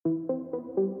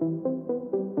You're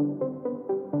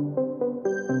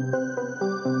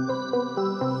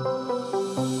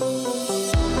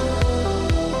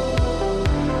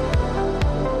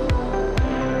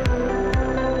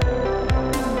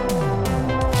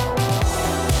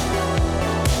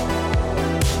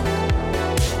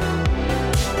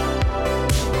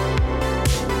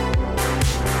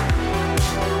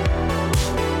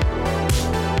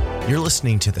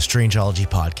listening to the Strangeology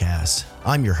Podcast.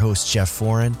 I'm your host, Jeff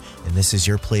Foran, and this is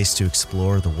your place to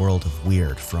explore the world of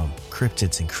weird, from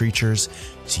cryptids and creatures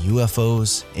to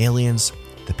UFOs, aliens,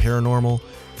 the paranormal,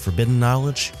 forbidden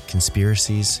knowledge,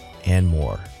 conspiracies, and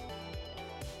more.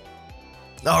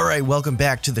 All right, welcome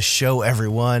back to the show,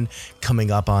 everyone.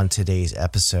 Coming up on today's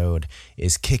episode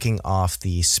is kicking off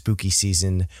the spooky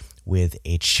season with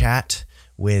a chat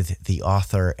with the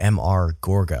author M.R.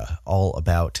 Gorga, all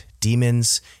about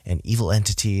demons and evil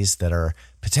entities that are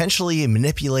potentially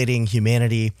manipulating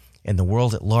humanity and the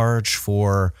world at large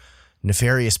for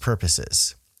nefarious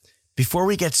purposes. Before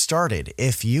we get started,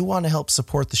 if you want to help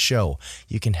support the show,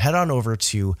 you can head on over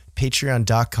to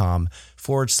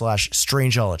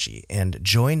patreon.com/Strangeology and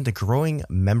join the growing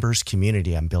members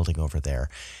community I'm building over there.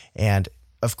 And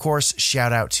of course,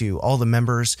 shout out to all the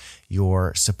members.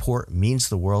 Your support means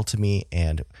the world to me,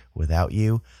 and without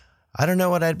you, I don't know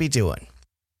what I'd be doing.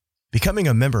 Becoming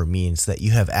a member means that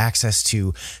you have access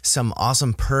to some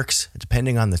awesome perks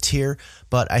depending on the tier,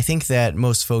 but I think that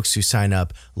most folks who sign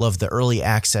up love the early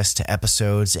access to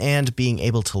episodes and being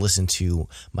able to listen to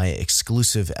my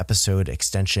exclusive episode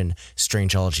extension,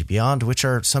 Strangeology Beyond, which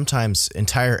are sometimes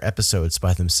entire episodes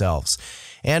by themselves.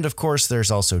 And of course, there's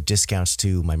also discounts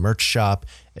to my merch shop,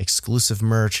 exclusive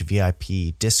merch,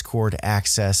 VIP Discord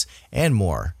access, and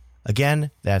more. Again,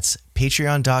 that's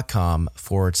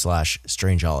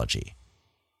patreon.com/Strangeology.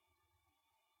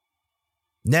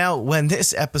 Now, when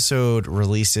this episode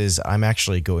releases, I'm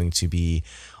actually going to be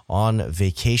on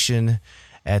vacation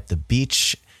at the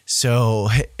beach. So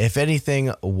if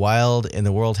anything wild in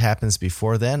the world happens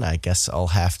before then, I guess I'll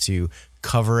have to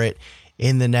cover it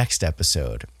in the next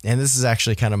episode. And this is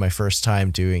actually kind of my first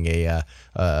time doing a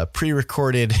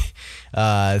pre-recorded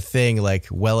thing like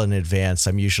well in advance.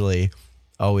 I'm usually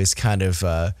always kind of,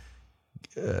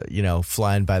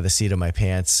 flying by the seat of my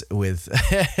pants with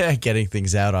getting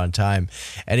things out on time.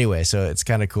 Anyway, so it's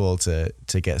kind of cool to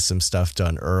get some stuff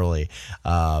done early.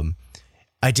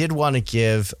 I did want to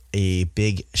give a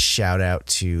big shout out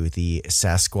to the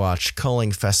Sasquatch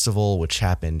Culling Festival, which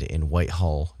happened in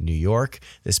Whitehall, New York,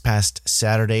 this past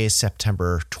Saturday,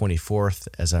 September 24th,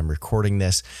 as I'm recording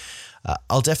this.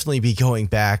 I'll definitely be going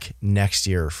back next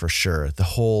year for sure. The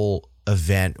whole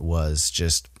event was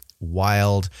just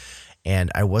wild, and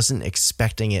I wasn't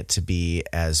expecting it to be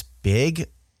as big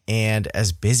and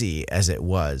as busy as it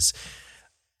was.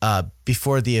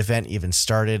 Before the event even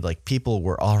started, like, people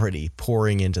were already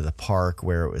pouring into the park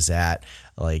where it was at,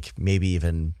 like maybe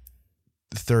even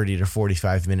 30 to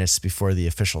 45 minutes before the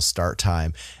official start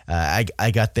time. I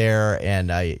got there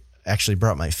and I actually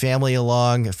brought my family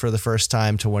along for the first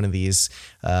time to one of these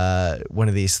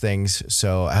things.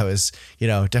 So I was,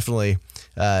 definitely,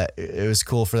 it was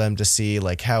cool for them to see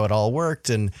like how it all worked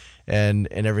and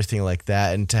everything like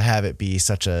that. And to have it be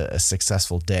such a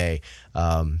successful day,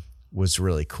 was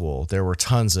really cool. There were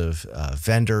tons of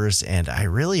vendors, and I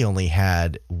really only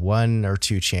had one or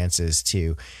two chances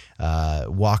to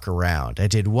walk around. I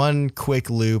did one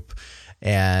quick loop,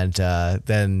 and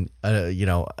then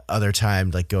other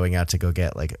time like going out to go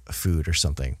get like food or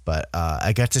something. But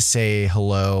I got to say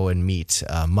hello and meet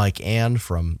Mike Ann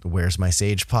from Where's My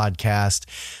Sage podcast,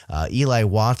 Eli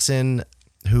Watson,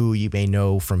 who you may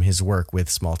know from his work with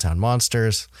Small Town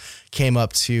Monsters, came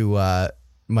up to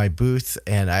my booth,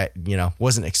 and I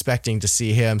wasn't expecting to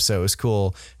see him, so it was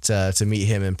cool to meet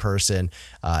him in person.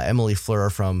 Emily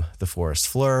Fleur from The Forest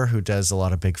Fleur, who does a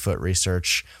lot of Bigfoot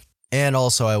research. And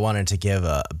also I wanted to give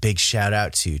a big shout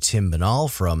out to Tim Banal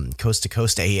from Coast to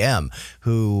Coast AM,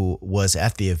 who was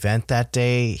at the event that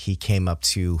day. He came up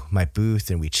to my booth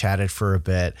and we chatted for a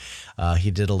bit. He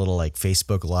did a little like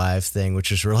Facebook Live thing,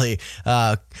 which was really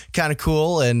kind of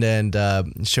cool, and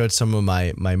showed some of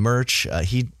my merch.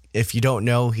 If you don't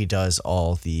know, he does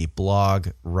all the blog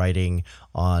writing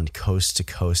on Coast to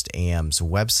Coast AM's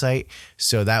website.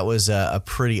 So that was a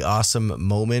pretty awesome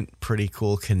moment, pretty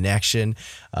cool connection.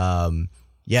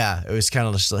 It was kind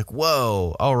of just like,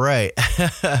 whoa, all right.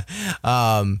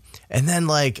 And then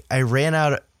like I ran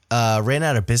out ran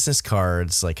out of business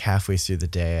cards like halfway through the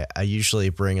day. I usually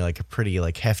bring like a pretty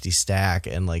like hefty stack,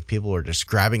 and like people are just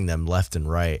grabbing them left and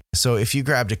right. So if you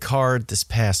grabbed a card this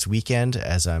past weekend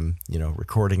as I'm,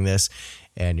 recording this,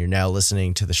 and you're now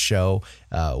listening to the show,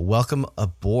 welcome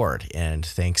aboard, and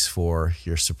thanks for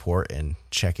your support and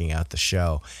checking out the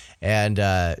show. And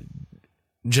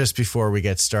just before we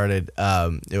get started,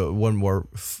 one more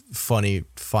funny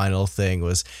final thing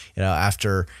was,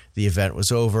 after the event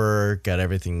was over, got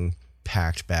everything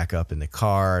packed back up in the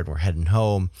car, and we're heading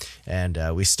home, and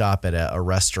we stop at a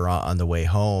restaurant on the way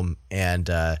home. And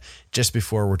just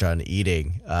before we're done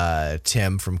eating,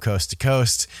 Tim from Coast to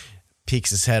Coast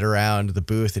peeks his head around the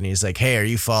booth, and he's like, "Hey, are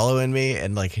you following me?"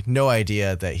 And like, no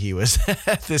idea that he was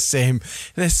at this same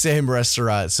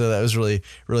restaurant. So that was really,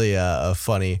 really a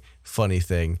funny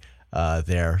thing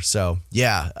there. So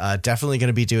yeah, definitely going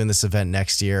to be doing this event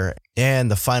next year.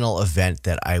 And the final event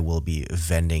that I will be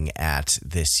vending at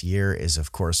this year is,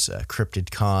 of course,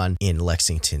 CryptidCon in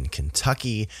Lexington,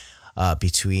 Kentucky,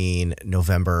 between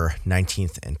November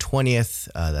 19th and 20th.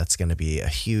 That's going to be a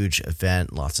huge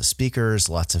event, lots of speakers,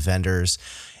 lots of vendors,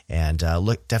 and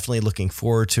definitely looking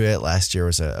forward to it. Last year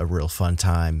was a real fun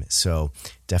time, so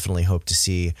definitely hope to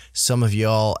see some of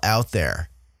y'all out there.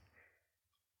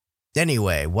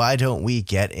 Anyway, why don't we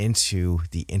get into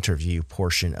the interview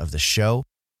portion of the show?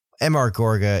 M.R.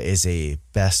 Gorga is a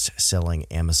best-selling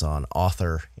Amazon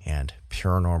author and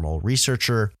paranormal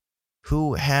researcher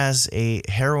who has a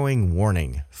harrowing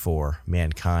warning for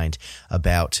mankind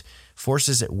about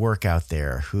forces at work out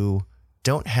there who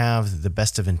don't have the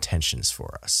best of intentions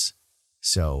for us.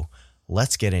 So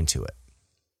let's get into it.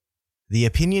 The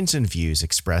opinions and views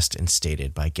expressed and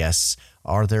stated by guests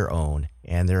are their own,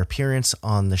 and their appearance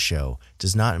on the show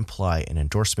does not imply an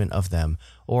endorsement of them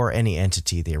or any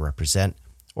entity they represent,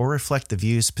 or reflect the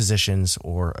views, positions,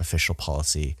 or official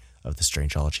policy of the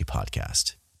Strangeology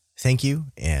podcast. Thank you,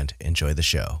 and enjoy the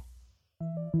show.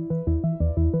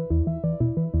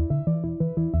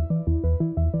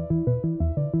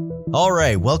 All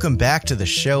right, welcome back to the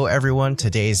show, everyone.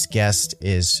 Today's guest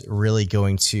is really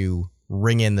going to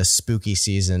ring in the spooky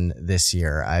season this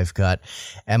year. I've got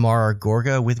M.R.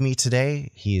 Gorga with me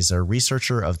today. He's a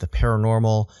researcher of the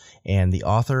paranormal and the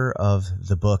author of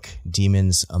the book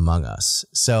Demons Among Us.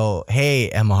 So, hey,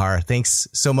 M.R., thanks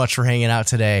so much for hanging out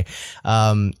today.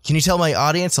 Can you tell my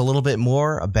audience a little bit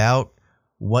more about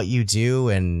what you do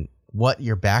and what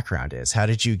your background is? How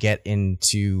did you get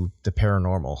into the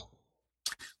paranormal?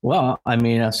 Well,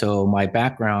 so my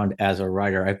background as a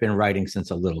writer, I've been writing since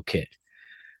a little kid.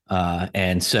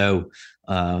 And so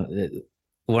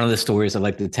one of the stories I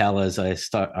like to tell is I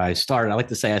like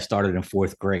to say I started in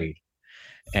fourth grade.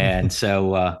 And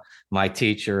so my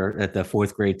teacher at the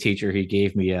fourth grade teacher, he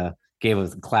gave a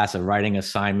class a writing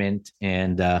assignment.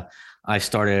 And I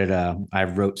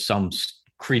wrote some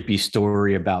creepy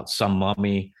story about some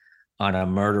mummy on a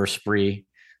murder spree,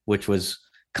 which was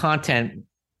content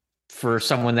for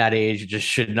someone that age, just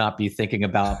should not be thinking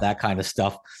about that kind of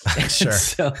stuff.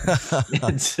 Sure.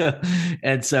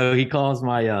 And so he calls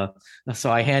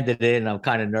so I handed it in. I'm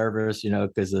kind of nervous,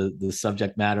 because of the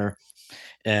subject matter.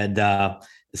 And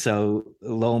so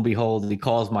lo and behold, he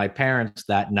calls my parents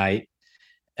that night.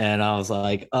 And I was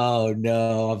like, oh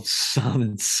no, I'm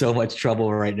in so much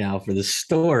trouble right now for the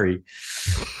story.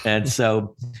 And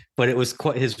so, but it was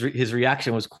quite, his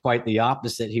reaction was quite the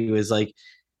opposite. He was like,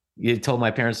 you told my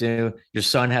parents, your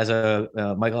son has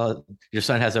your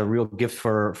son has a real gift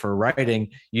for writing.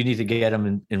 You need to get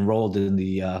him enrolled in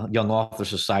the Young Author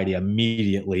Society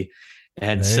immediately.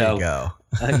 And there you go.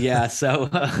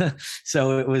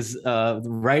 So it was,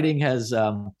 writing has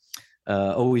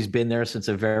always been there since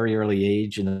a very early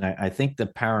age. And I think the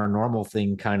paranormal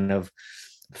thing kind of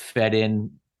fed in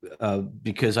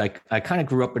because I kind of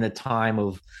grew up in a time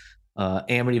of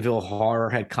Amityville Horror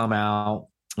had come out,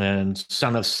 and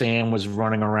Son of Sam was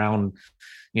running around,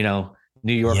 New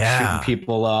York, shooting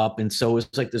people up. And so it was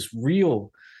like this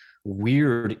real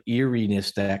weird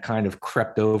eeriness that kind of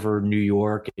crept over New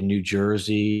York and New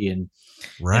Jersey. And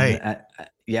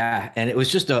and it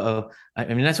was just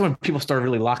that's when people started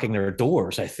really locking their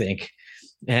doors, I think.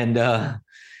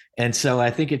 And so I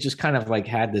think it just kind of like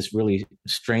had this really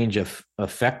strange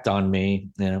effect on me,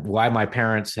 and why my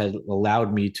parents had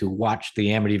allowed me to watch the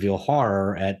Amityville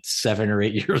Horror at 7 or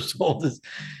 8 years old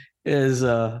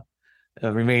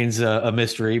remains a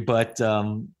mystery, but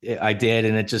I did,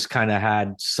 and it just kind of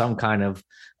had some kind of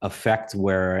effect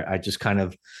where I just kind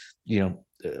of,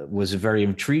 was very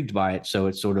intrigued by it. So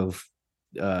it sort of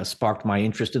sparked my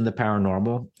interest in the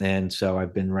paranormal, and so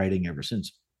I've been writing ever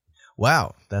since.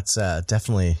 Wow, that's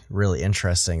definitely really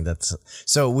interesting. That's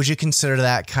so. Would you consider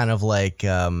that kind of like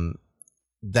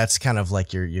that's kind of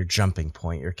like your jumping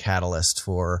point, your catalyst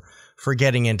for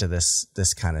getting into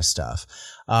this kind of stuff?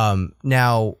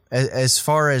 Now, as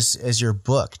far as your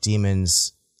book,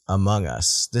 Demons Among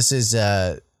Us, this is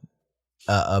a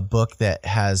book that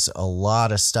has a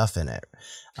lot of stuff in it.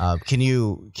 Can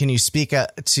you speak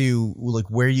to like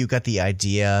where you got the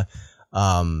idea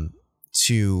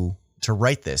to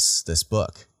write this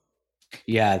book?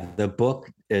 Yeah, the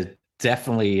book is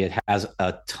definitely, it has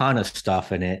a ton of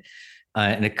stuff in it,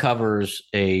 and it covers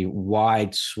a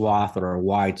wide swath or a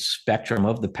wide spectrum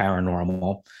of the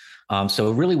paranormal.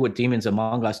 So really what Demons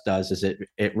Among Us does is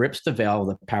it rips the veil of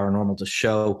the paranormal to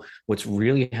show what's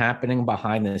really happening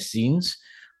behind the scenes,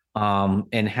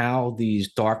 and how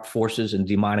these dark forces and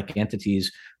demonic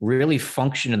entities really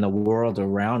function in the world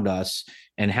around us,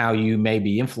 and how you may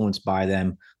be influenced by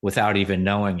them without even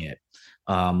knowing it.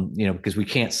 Because we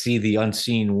can't see the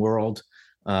unseen world,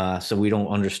 so we don't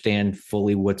understand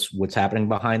fully what's happening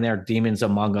behind there. Demons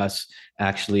Among Us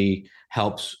actually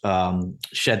helps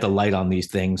shed the light on these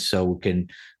things, so we can,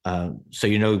 so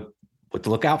you know what to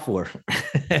look out for.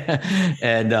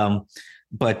 And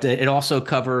but it also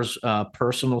covers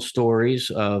personal stories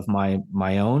of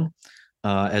my own,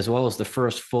 as well as the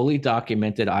first fully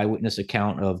documented eyewitness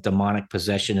account of demonic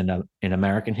possession in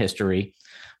American history.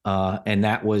 And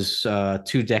that was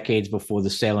 2 decades before the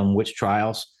Salem witch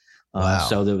trials. Wow.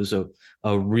 So there was a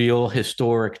real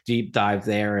historic deep dive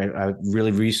there. I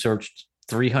really researched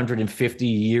 350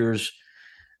 years.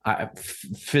 I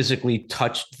physically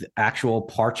touched the actual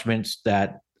parchments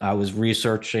that I was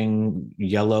researching,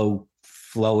 yellow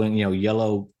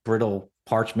brittle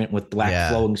parchment with black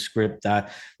flowing script. I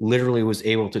literally was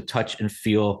able to touch and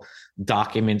feel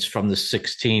documents from the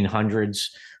 1600s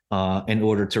in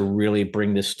order to really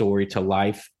bring this story to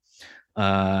life.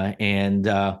 And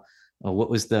what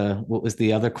was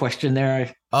the other question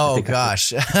there? Oh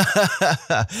gosh.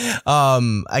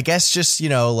 I guess just,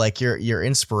 like your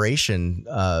inspiration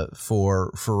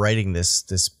for writing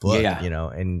this book,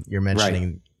 and you're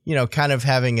mentioning, kind of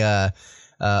having a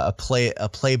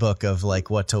playbook of like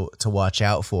what to watch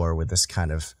out for with this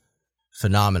kind of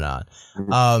phenomenon.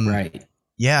 Right.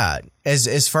 Yeah.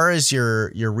 As far as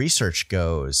your research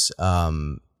goes,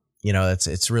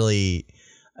 it's really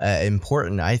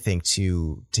important, I think,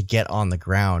 to get on the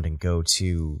ground and go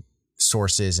to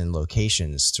sources and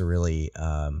locations to really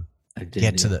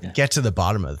get to the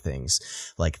bottom of things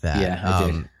like that. Yeah,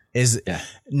 I did.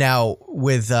 Now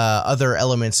with other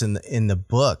elements in the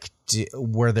book,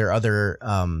 were there other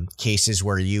cases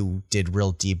where you did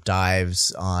real deep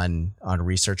dives on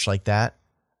research like that?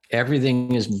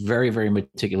 Everything is very, very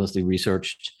meticulously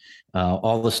researched.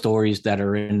 All the stories that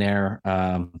are in there,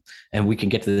 and we can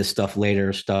get to this stuff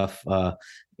later.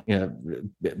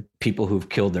 People who've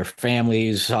killed their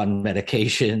families on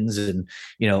medications, and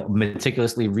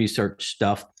meticulously researched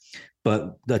stuff.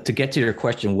 But to get to your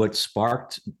question, what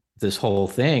sparked this whole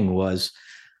thing was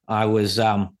I was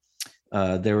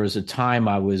there was a time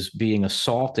I was being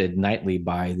assaulted nightly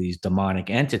by these demonic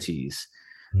entities.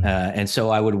 And so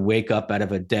I would wake up out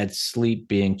of a dead sleep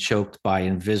being choked by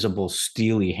invisible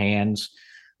steely hands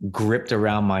gripped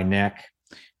around my neck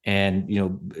and,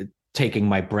 taking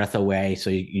my breath away. So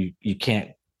you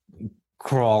can't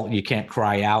crawl, you can't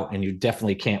cry out, and you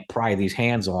definitely can't pry these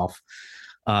hands off.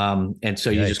 And so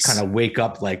you just kind of wake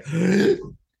up like,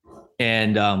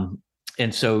 and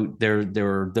so there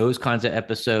were those kinds of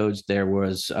episodes. There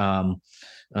was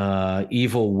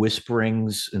evil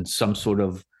whisperings and some sort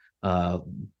of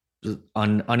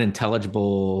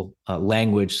unintelligible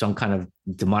language, some kind of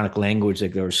demonic language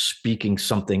that they were speaking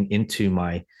something into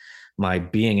my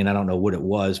being, and I don't know what it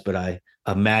was, but I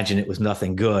imagine it was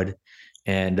nothing good.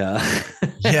 And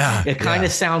it kind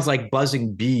of sounds like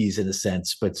buzzing bees in a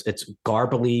sense, but it's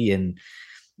garbly,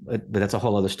 but that's a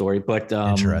whole other story. But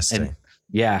interesting.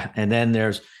 And then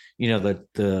there's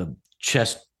the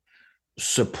chest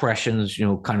suppressions,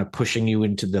 kind of pushing you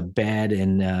into the bed,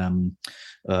 and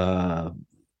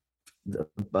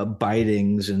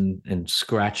bitings and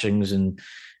scratchings and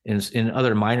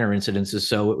other minor incidences.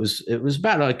 So it was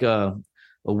about like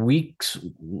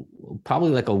probably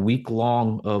like a week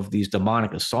long of these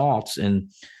demonic assaults,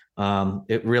 and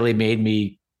it really made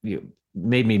me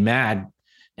mad.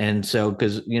 And so,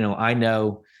 because I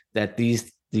know that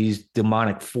these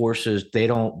demonic forces, they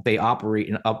operate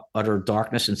in utter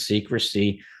darkness and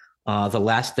secrecy. The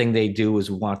last thing they do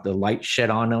is want the light shed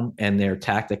on them and their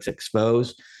tactics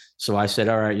exposed. So I said,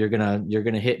 all right, you're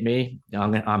gonna hit me.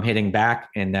 I'm hitting back,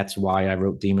 and that's why I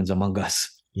wrote Demons Among Us.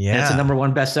 Yeah, and it's a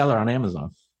 #1 bestseller on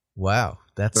Amazon. Wow,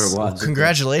 That's Or was.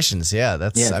 congratulations. Yeah,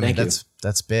 that's I mean thank you.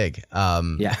 that's big.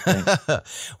 Yeah.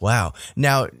 Thanks. Wow.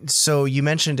 Now, so you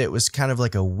mentioned it was kind of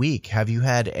like a week. Have you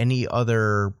had any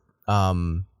other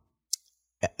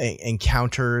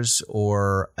encounters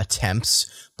or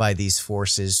attempts by these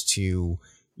forces to,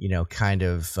 kind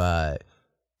of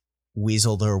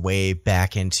weasel their way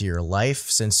back into your life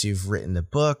since you've written the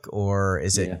book, or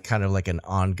is it kind of like an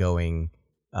ongoing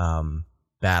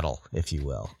battle, if you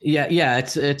will? Yeah.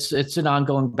 It's an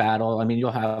ongoing battle. I mean,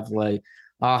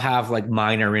 I'll have like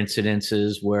minor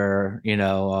incidences where,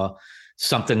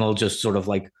 something will just sort of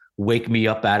like wake me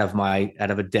up out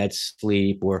of a dead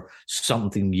sleep, or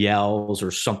something yells,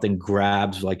 or something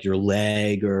grabs like your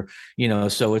leg, or,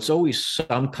 so it's always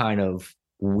some kind of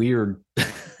weird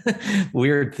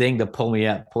thing to pull you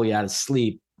out of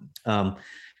sleep.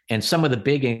 And some of the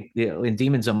big, in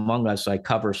Demons Among Us, I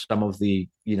cover some of the,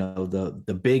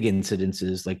 the big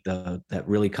incidences, like that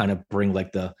really kind of bring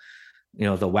like the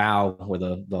wow, or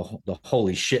the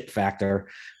holy shit factor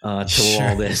to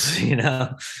all this,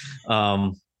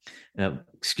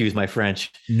 excuse my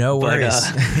French. No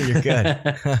worries. You're good.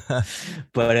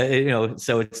 But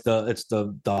so it's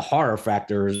the horror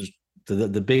factors,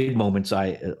 the big moments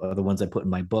are the ones I put in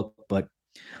my book. But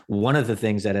one of the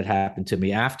things that had happened to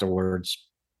me afterwards,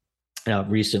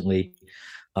 recently,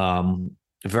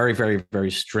 very, very,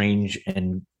 very strange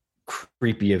and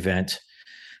creepy event,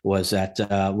 was that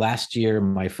last year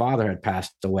my father had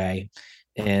passed away,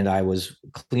 and I was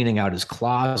cleaning out his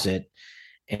closet,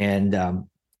 and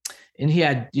he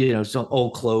had some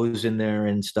old clothes in there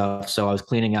and stuff. So I was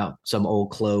cleaning out some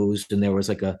old clothes, and there was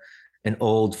like an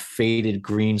old faded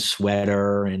green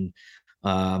sweater, and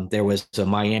there was a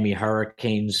Miami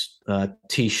Hurricanes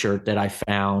t-shirt that I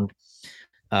found.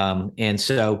 And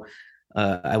so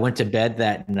I went to bed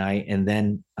that night, and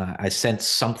then I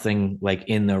sensed something like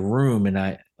in the room,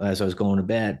 and as I was going to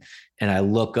bed, and I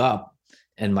look up,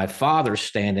 and my father's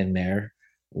standing there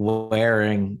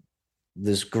wearing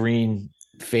this green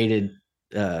faded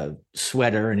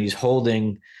sweater, and he's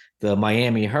holding the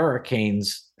Miami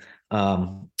Hurricanes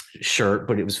shirt,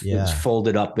 but it was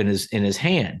folded up in his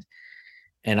hand.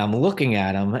 And I'm looking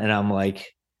at him, and I'm like,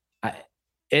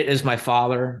 it is my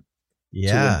father to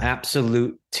an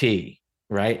absolute T,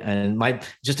 right? And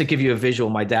just to give you a visual,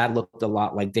 my dad looked a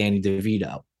lot like Danny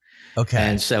DeVito. Okay.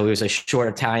 And so he was a short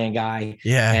Italian guy.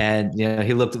 Yeah. And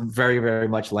he looked very, very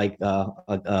much like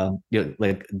like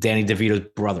Danny DeVito's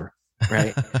brother.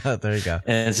 Right. There you go.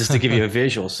 And it's just to give you a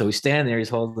visual. So he's standing there, he's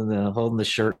holding the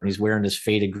shirt, and he's wearing this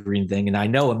faded green thing. And I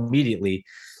know immediately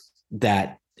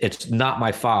that it's not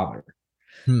my father,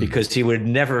 because he would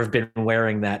never have been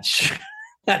wearing that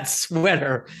that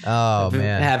sweater. Oh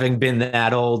man. Having been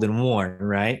that old and worn.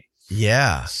 Right.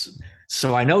 Yeah.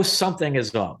 So I know something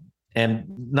is up. And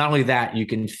not only that, you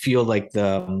can feel like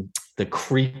the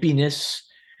creepiness,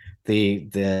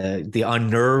 the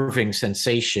unnerving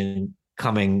sensation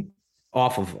coming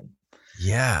off of him.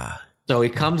 Yeah. So he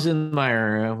comes in my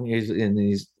room,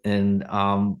 and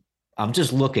I'm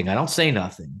just looking. I don't say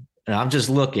nothing. And I'm just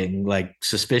looking like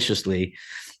suspiciously.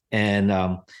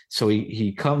 And so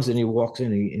he comes in, he walks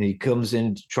in, and he comes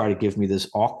in to try to give me this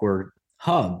awkward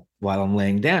hug while I'm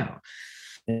laying down.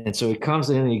 And so he comes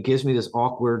in and he gives me this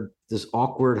awkward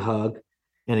hug,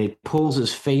 and he pulls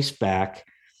his face back,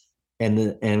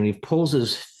 and when he pulls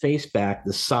his face back,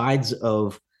 the sides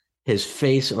of his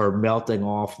face are melting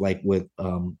off like with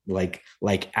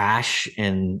like ash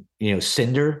and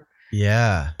cinder,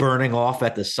 burning off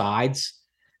at the sides.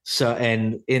 So,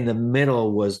 and in the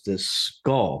middle was this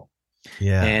skull,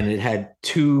 and it had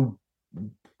two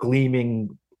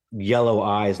gleaming yellow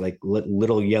eyes, like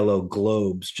little yellow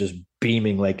globes, just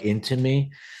beaming like into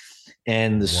me.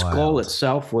 And the skull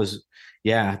itself was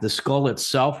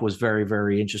very,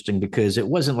 very interesting, because it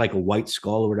wasn't like a white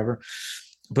skull or whatever,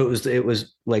 but it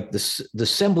was like the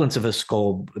semblance of a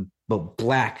skull, but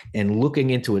black, and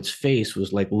looking into its face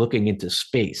was like looking into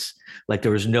space, like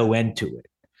there was no end to it.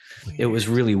 Weird. It was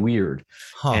really weird.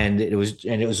 And it was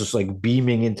just like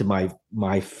beaming into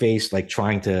my face, like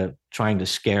trying to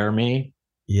scare me.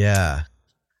 Yeah.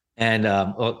 And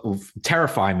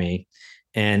terrify me.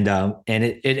 And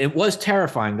it was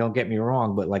terrifying, don't get me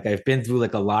wrong, but like I've been through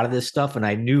like a lot of this stuff, and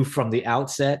I knew from the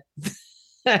outset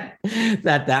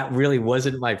that really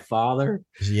wasn't my father.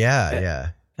 Yeah.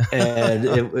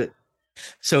 And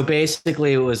so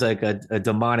basically it was like a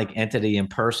demonic entity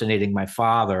impersonating my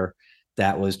father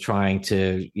that was trying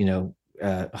to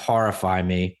horrify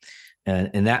me.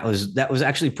 And that was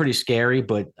actually pretty scary,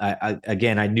 but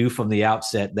I knew from the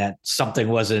outset that something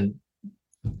wasn't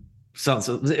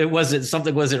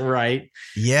right.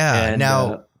 Yeah. And,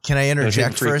 now, can I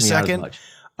interject for a second?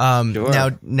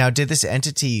 Sure. Now, did this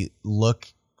entity look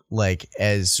like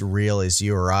as real as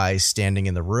you or I standing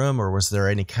in the room, or was there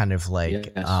any kind of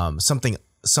like Yes.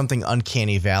 something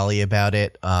uncanny valley about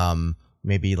it?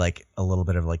 Maybe like a little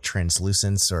bit of like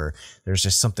translucence, or there's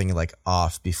just something like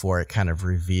off before it kind of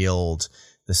revealed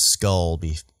the skull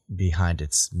behind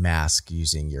its mask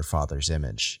using your father's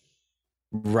image.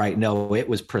 Right. No, it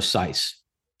was precise.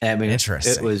 I mean, it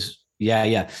Interesting. was, yeah,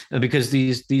 yeah. Because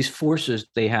these forces,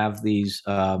 they have these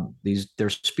they're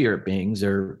spirit beings.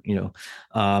 They're,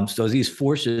 so these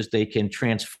forces, they can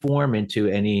transform into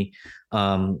any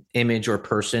image or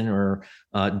person, or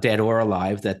dead or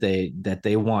alive, that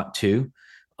they want to.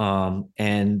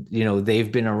 And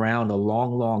they've been around a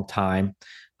long, long time,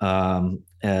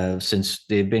 since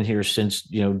they've been here since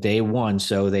day one.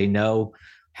 So they know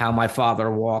how my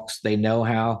father walks. They know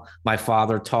how my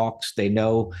father talks. They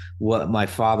know what my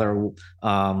father,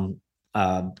 uh,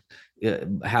 how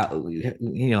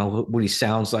what he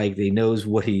sounds like. They knows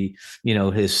what he,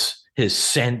 his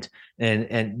scent,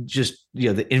 and just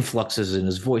the influxes in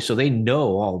his voice. So they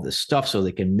know all this stuff, so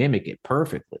they can mimic it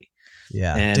perfectly.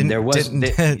 Yeah. And there Didn't was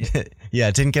didn't yeah,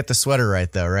 didn't get the sweater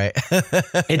right though, right?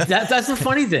 that's the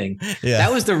funny thing. Yeah.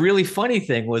 That was the really funny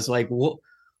thing, was like,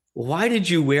 why did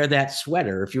you wear that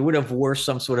sweater? If you would have wore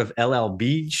some sort of LL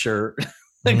shirt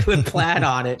like with plaid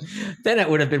on it, then it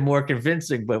would have been more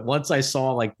convincing. But once I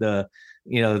saw like the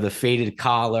faded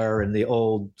collar and the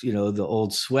old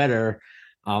sweater,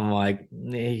 I'm like,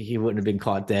 he wouldn't have been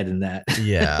caught dead in that.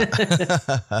 Yeah.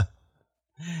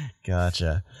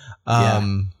 Gotcha.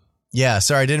 Yeah. Yeah,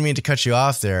 sorry, I didn't mean to cut you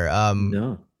off there.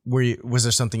 No. Was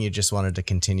there something you just wanted to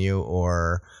continue,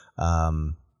 or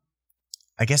I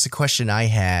guess a question I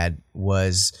had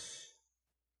was,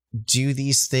 do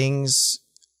these things,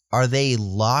 are they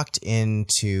locked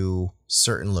into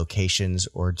certain locations,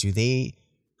 or do they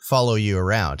follow you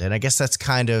around? And I guess that's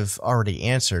kind of already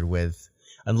answered with,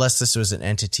 unless this was an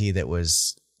entity that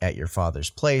was at your father's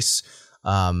place,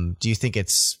 do you think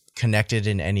it's connected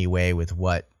in any way with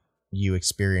what you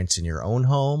experience in your own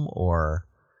home, or?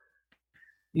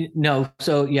 No,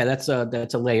 so yeah, that's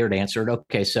a layered answer.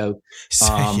 Okay, so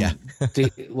Yeah.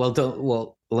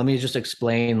 let me just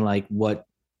explain like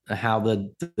how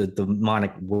the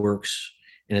demonic works.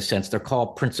 In a sense, they're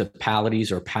called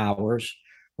principalities or powers,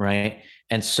 right?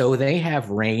 And so they have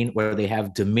reign, where they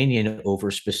have dominion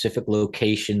over specific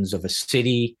locations of a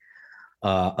city,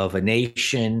 of a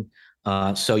nation.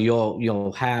 So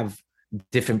you'll have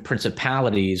different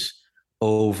principalities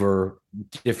over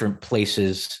different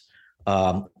places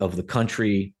of the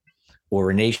country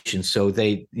or a nation. So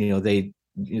they are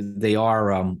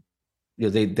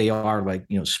they are like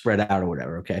spread out or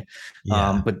whatever. Okay.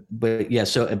 Yeah. But yeah.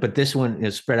 But this one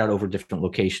is spread out over different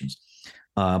locations.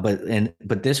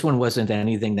 But this one wasn't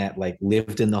anything that like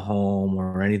lived in the home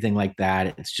or anything like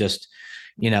that. It's just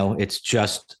it's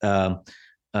just an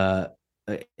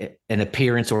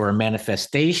appearance or a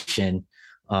manifestation,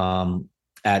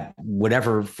 at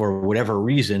whatever, for whatever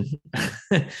reason,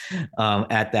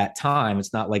 at that time.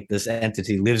 It's not like this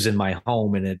entity lives in my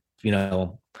home and I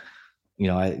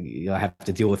have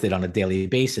to deal with it on a daily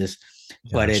basis.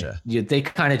 Gotcha. But they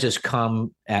kind of just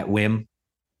come at whim.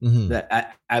 Hmm.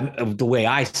 That the way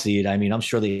I see it, I mean, I'm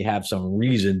sure they have some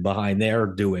reason behind their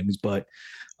doings, but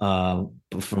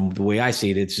from the way I see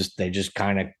it, it's just they just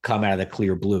kind of come out of the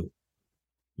clear blue.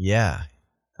 Yeah.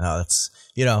 Oh, that's,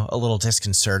 a little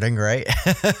disconcerting, right?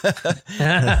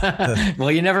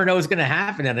 Well, you never know what's going to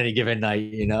happen at any given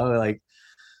night, like,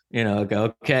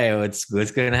 okay, what's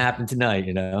going to happen tonight.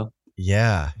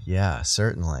 Yeah. Yeah,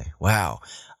 certainly. Wow.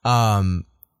 Um,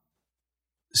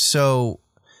 so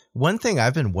one thing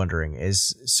I've been wondering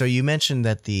is, so you mentioned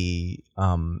that the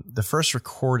first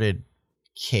recorded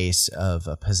case of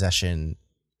a possession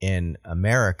in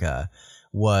America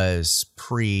was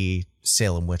pre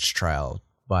Salem witch trial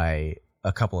by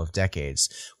a couple of decades.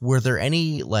 Were there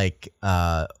any like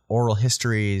oral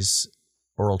histories,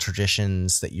 oral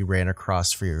traditions that you ran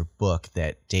across for your book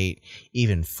that date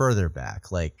even further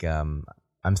back? Like I'm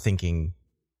thinking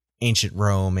ancient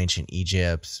Rome, ancient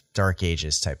Egypt, Dark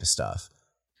Ages type of stuff.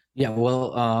 Yeah,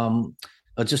 well,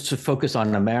 just to focus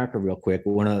on America real quick.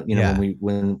 Yeah.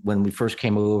 When we first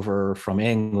came over from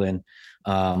England,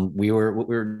 what we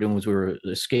were doing was we were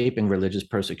escaping religious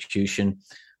persecution.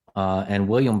 And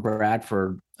William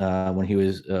Bradford, when he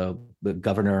was the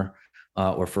governor,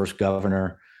 or first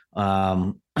governor,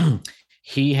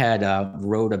 he had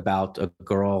wrote about a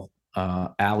girl,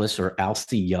 Alice or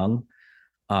Alcee Young,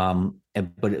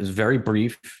 but it was very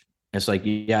brief. It's like,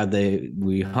 yeah,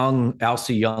 we hung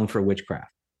Alcee Young for witchcraft,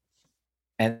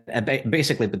 and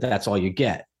basically, but that's all you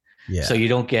get. So Yeah.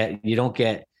 you don't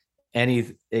get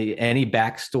any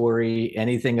backstory,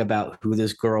 anything about who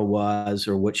this girl was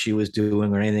or what she was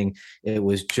doing or anything. It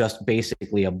was just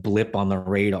basically a blip on the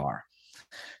radar.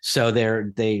 So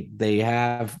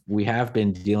we have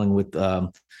been dealing with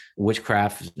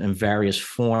witchcraft in various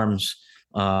forms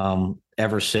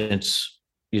ever since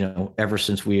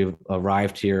we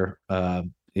arrived here.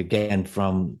 Again,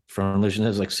 from religion, it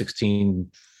was like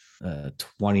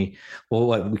 1620.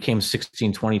 We came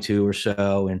 1622 or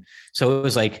so, and so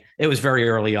it was very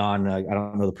early on. I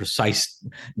don't know the precise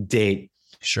date.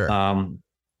 Sure.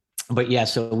 But yeah,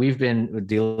 so we've been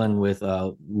dealing with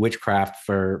witchcraft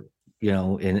for,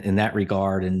 in that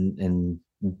regard, and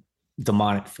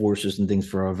demonic forces and things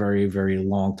for a very, very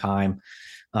long time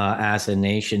as a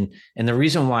nation. And the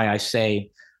reason why I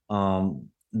say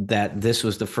that this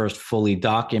was the first fully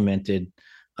documented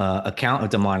account of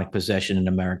demonic possession in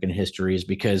American history is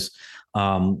because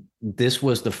this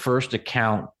was the first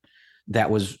account that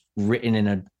was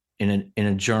written in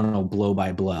a journal blow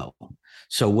by blow.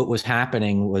 So what was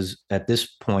happening was, at this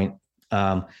point,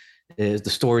 is the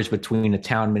stories between a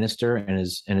town minister and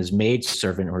his maid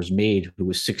servant, or his maid, who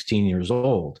was 16 years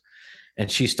old,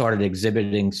 and she started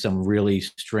exhibiting some really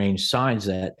strange signs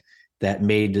that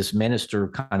made this minister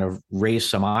kind of raise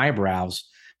some eyebrows.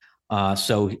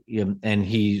 So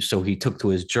he took to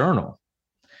his journal,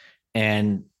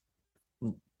 and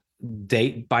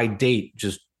date by date,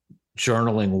 just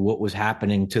journaling what was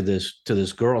happening to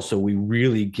this girl. So we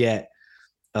really get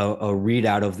a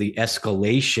readout of the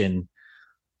escalation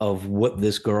of what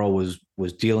this girl was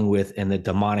dealing with and the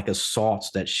demonic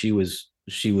assaults that she was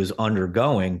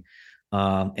undergoing.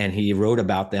 And he wrote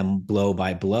about them blow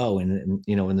by blow. And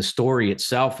the story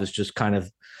itself has just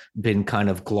been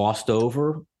glossed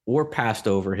over or passed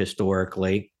over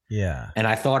historically. Yeah. And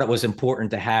I thought it was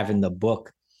important to have in the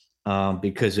book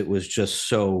because it was just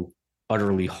so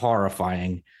utterly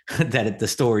horrifying that the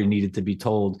story needed to be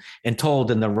told, and told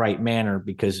in the right manner,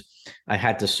 because I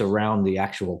had to surround the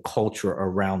actual culture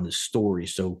around the story.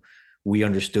 So we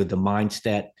understood the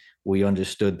mindset, we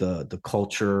understood the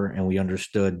culture, and we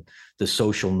understood the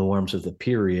social norms of the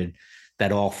period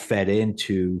that all fed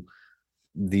into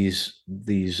these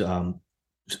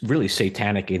really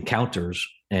satanic encounters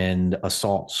and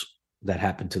assaults that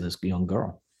happened to this young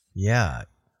girl. Yeah.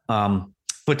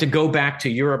 But to go back to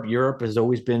Europe has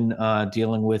always been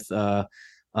dealing with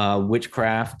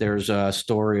witchcraft. There's a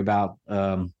story about,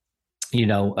 was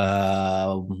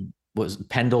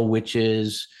Pendle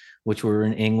witches, which were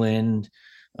in England.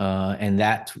 And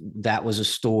that was a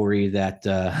story that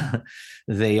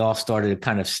they all started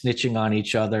kind of snitching on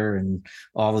each other. And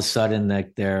all of a sudden,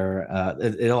 like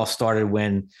it all started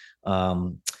when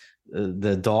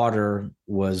the daughter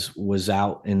was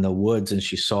out in the woods, and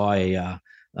she saw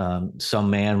some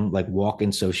man like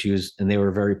walking. So and they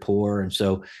were very poor. And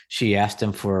so she asked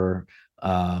him for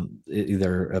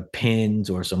either pins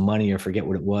or some money, or forget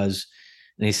what it was.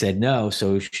 And he said no.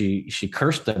 So she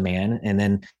cursed the man. And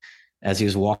then as he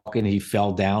was walking, he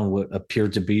fell down what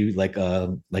appeared to be like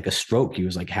a stroke. He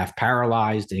was like half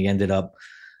paralyzed, and he ended up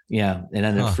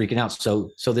freaking out. So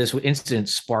this incident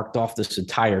sparked off this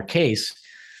entire case,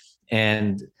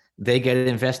 and they get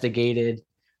investigated.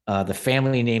 The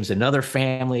family names another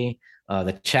family,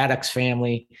 the Chaddocks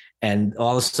family, and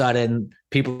all of a sudden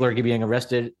people are being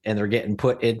arrested and they're getting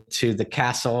put into the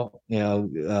castle.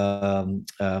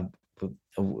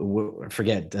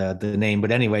 Forget the name,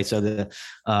 but anyway, so they're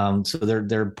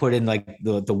put in like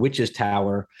the witch's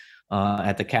tower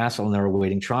at the castle, and they're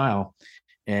awaiting trial.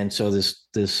 And so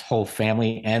this whole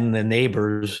family and the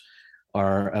neighbors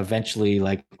are eventually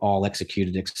like all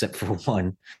executed except for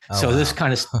one. Oh, so wow. This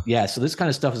kind of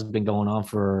stuff has been going on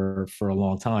for a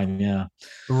long time. Yeah.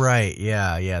 Right.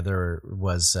 Yeah. There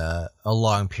was a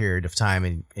long period of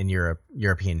time in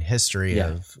European history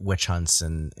of witch hunts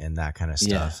and that kind of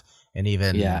stuff. Yeah. And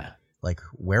even like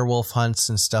werewolf hunts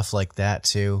and stuff like that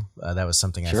too. That was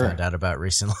something I found out about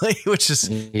recently, which is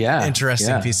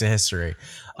interesting piece of history.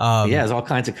 There's all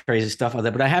kinds of crazy stuff out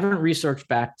there, but I haven't researched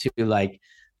back to like,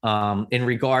 in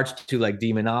regards to like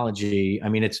demonology. I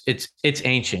mean, it's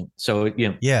ancient. So,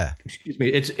 excuse me,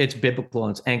 it's biblical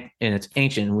and it's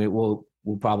ancient. And we'll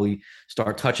probably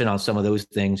start touching on some of those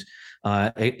things.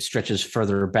 It stretches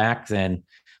further back than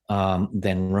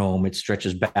Rome. It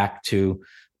stretches back to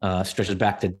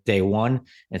day one.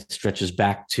 It stretches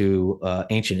back to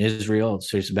ancient Israel. It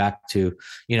stretches back to,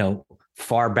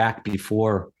 far back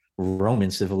before Roman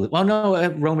civilization. Well,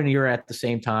 no, Roman era at the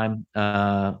same time.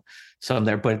 Some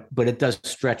there, but it does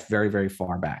stretch very, very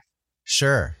far back.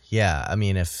 Sure. Yeah. I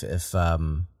mean, if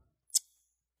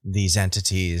these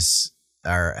entities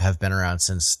have been around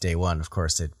since day one, of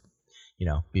course,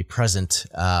 be present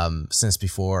since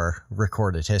before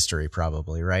recorded history,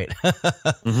 probably, right?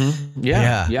 Mm-hmm.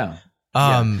 Yeah, yeah.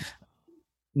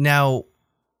 Now,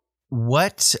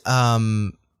 what's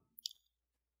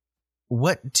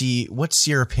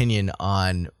your opinion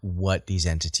on what these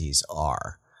entities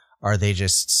are? Are they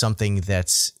just something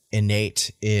that's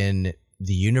innate in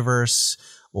the universe,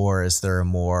 or is there a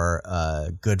more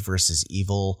good versus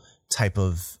evil type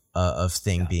of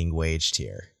thing being waged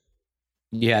here?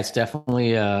 Yeah, it's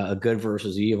definitely a good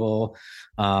versus evil.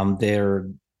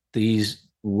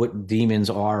 What demons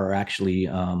are actually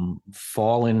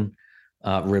fallen,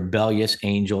 rebellious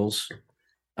angels,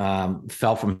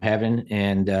 fell from heaven,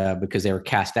 and because they were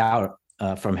cast out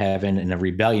from heaven in a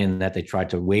rebellion that they tried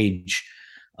to wage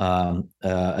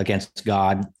against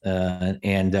God,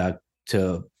 and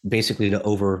to basically to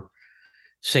over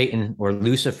Satan or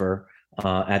Lucifer.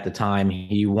 At the time,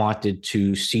 he wanted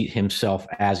to seat himself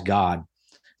as God,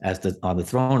 on the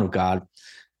throne of God.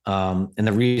 And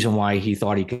the reason why he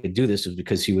thought he could do this is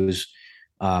because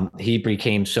he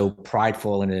became so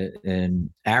prideful and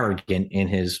arrogant in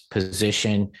his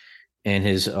position, in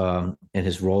his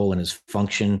role, in his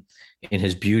function, in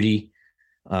his beauty.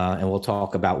 And we'll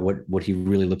talk about what he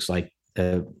really looks like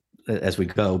as we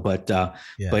go. But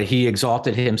he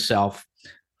exalted himself,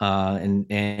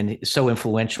 and so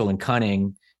influential and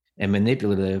cunning and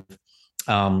manipulative.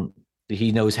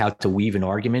 He knows how to weave an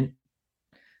argument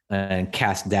and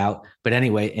cast doubt. But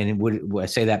anyway, and I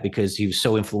say that because he was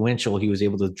so influential, he was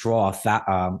able to draw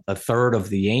a third of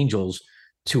the angels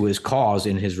to his cause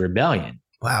in his rebellion.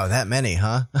 Wow, that many,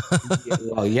 huh?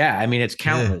 Well, yeah. I mean, it's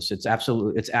countless. Yeah.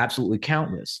 It's absolutely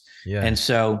countless. Yeah. And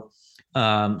so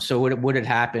what had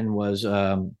happened was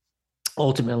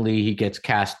ultimately he gets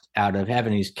cast out of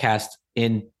heaven. He's cast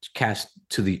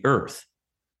to the earth,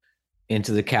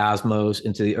 into the cosmos,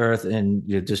 into the earth. And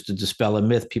just to dispel a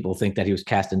myth, people think that he was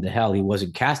cast into hell. He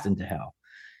wasn't cast into hell.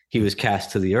 He was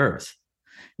cast to the earth.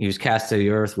 He was cast to the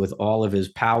earth with all of his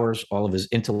powers, all of his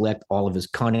intellect, all of his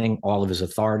cunning, all of his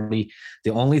authority.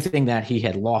 The only thing that he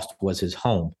had lost was his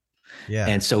home. Yeah.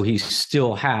 And so he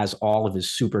still has all of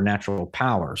his supernatural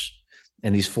powers.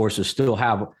 And these forces still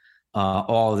have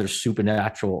all of their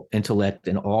supernatural intellect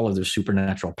and all of their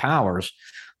supernatural powers.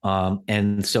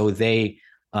 And so they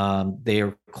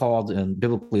are called, and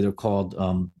biblically they're called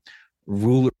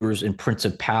rulers and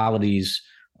principalities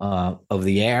of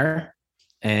the air,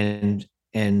 and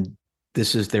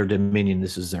this is their dominion.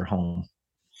 This is their home.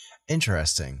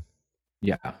 Interesting.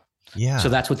 Yeah. Yeah. So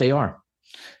that's what they are.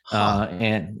 Huh.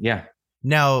 And yeah.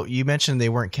 Now you mentioned they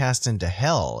weren't cast into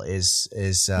hell.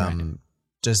 Right.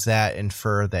 Does that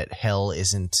infer that hell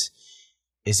isn't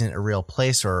a real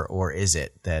place, or is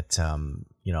it that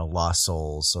lost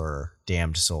souls or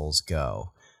damned souls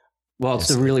go? Well,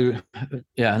 it's a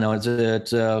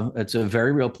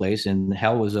very real place, and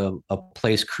hell was a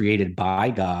place created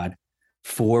by God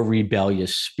for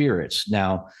rebellious spirits.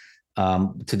 Now,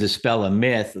 to dispel a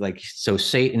myth, so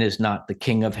Satan is not the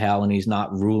king of hell, and he's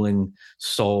not ruling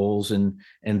souls and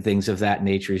things of that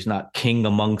nature. He's not king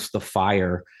amongst the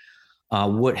fire.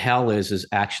 What hell is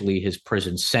actually his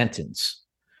prison sentence.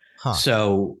 Huh.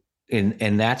 So,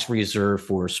 and that's reserved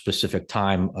for a specific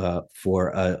time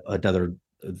for another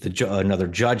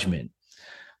judgment,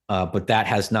 but that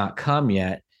has not come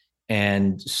yet.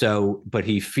 And so, but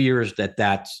he fears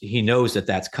he knows that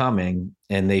that's coming,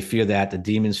 and they fear that, the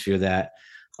demons fear that.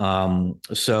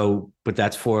 But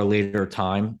that's for a later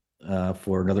time,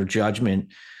 for another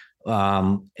judgment.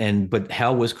 But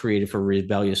hell was created for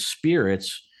rebellious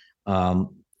spirits,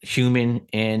 human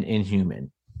and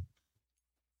inhuman.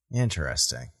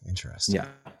 Interesting. Yeah.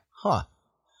 Huh.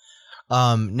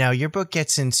 Now your book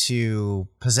gets into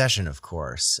possession, of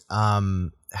course.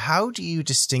 How do you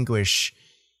distinguish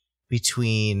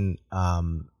between,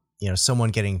 someone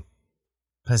getting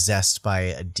possessed by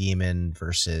a demon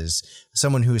versus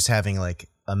someone who's having like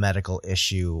a medical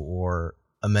issue or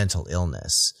a mental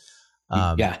illness?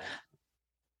 Yeah.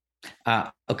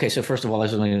 Okay. So first of all,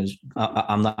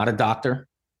 I'm not a doctor.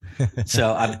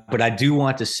 But I do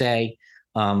want to say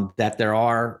that there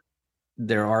are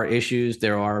issues,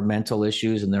 there are mental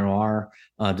issues, and there are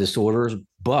disorders.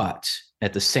 But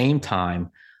at the same time,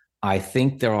 I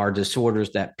think there are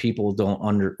disorders that people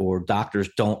or doctors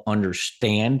don't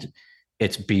understand.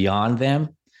 It's beyond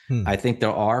them. I think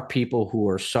there are people who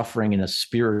are suffering in a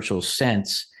spiritual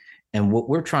sense. And what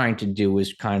we're trying to do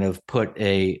is kind of put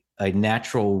a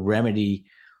natural remedy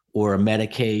or a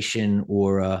medication,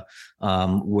 or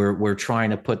we're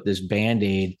trying to put this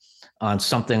Band-Aid on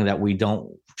something that we don't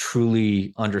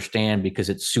truly understand, because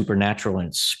it's supernatural and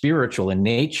it's spiritual in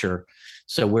nature.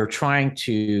 So we're trying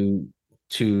to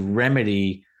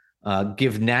remedy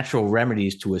give natural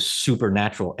remedies to a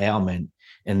supernatural ailment,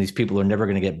 and these people are never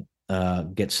going to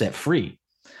get set free.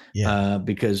 Yeah.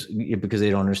 Because they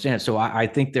don't understand. So I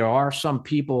think there are some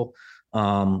people,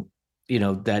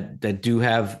 that do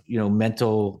have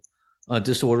mental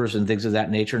disorders and things of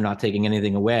that nature. Not taking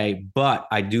anything away, but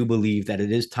I do believe that it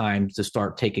is time to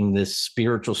start taking this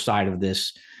spiritual side of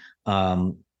this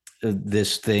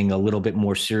thing a little bit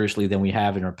more seriously than we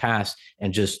have in our past,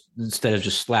 and just instead of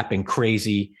just slapping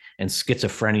crazy and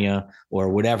schizophrenia or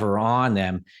whatever on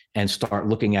them, and start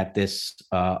looking at this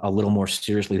a little more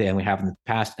seriously than we have in the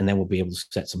past, and then we'll be able to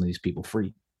set some of these people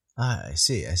free. I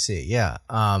see. Yeah.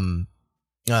 No,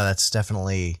 that's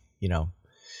definitely,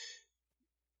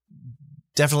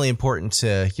 definitely important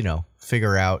to,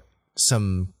 figure out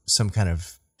some kind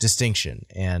of distinction.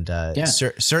 And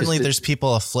certainly there's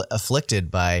people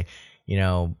afflicted by,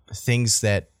 things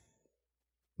that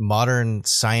modern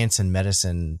science and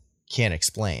medicine can't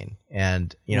explain.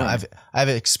 And, I've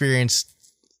experienced,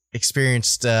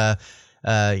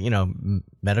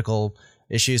 medical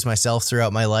issues myself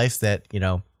throughout my life that,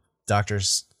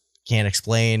 doctors can't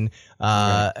explain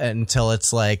until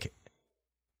it's like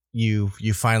you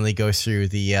finally go through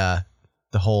the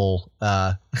whole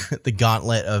the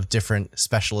gauntlet of different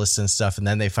specialists and stuff, and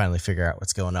then they finally figure out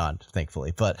what's going on,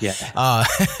 thankfully. But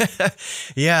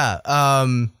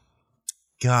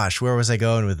gosh, where was I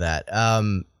going with that?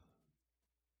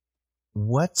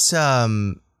 What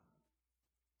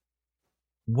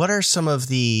are some of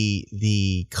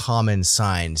the common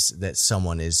signs that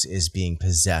someone is being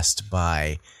possessed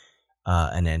by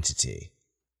an entity?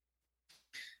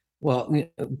 Well,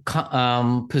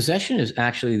 possession is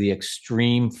actually the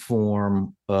extreme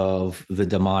form of the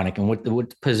demonic. And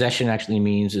what possession actually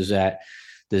means is that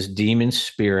this demon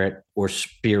spirit or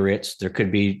spirits, there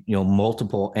could be,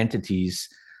 multiple entities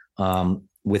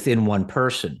within one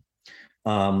person.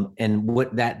 And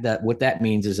what that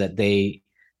means is that they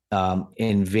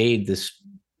invade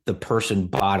the person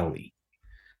bodily.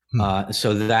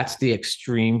 So that's the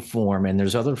extreme form. And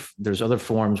there's other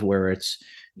forms where it's,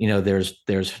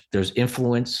 there's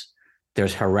influence,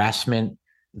 there's harassment,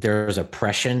 there's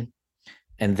oppression,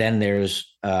 and then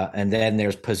there's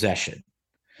possession.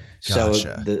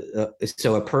 Gotcha.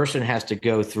 So a person has to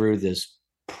go through this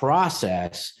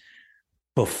process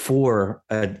before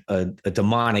a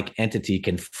demonic entity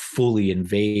can fully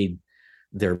invade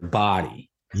their body.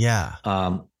 Yeah.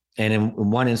 And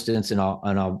in one instance, and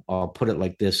I'll put it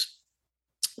like this.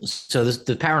 So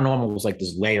the paranormal was like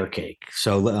this layer cake.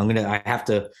 So I have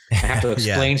to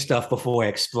explain stuff before I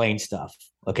explain stuff.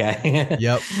 Okay.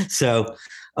 Yep. So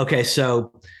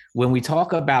when we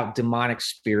talk about demonic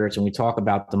spirits and we talk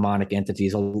about demonic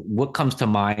entities, what comes to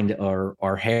mind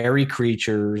are hairy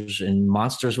creatures and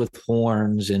monsters with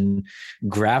horns and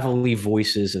gravelly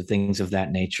voices and things of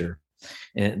that nature.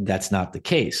 And that's not the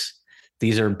case.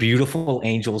 These are beautiful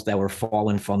angels that were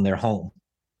fallen from their home.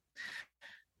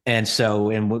 And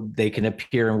they can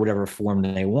appear in whatever form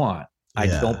they want. I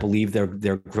don't believe they're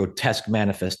grotesque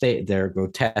they're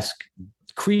grotesque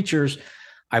creatures.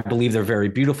 I believe they're very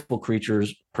beautiful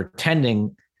creatures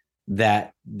pretending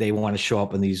that they want to show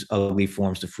up in these ugly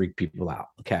forms to freak people out.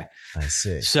 Okay. I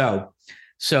see. So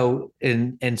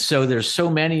there's so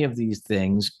many of these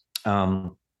things.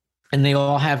 And they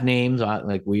all have names,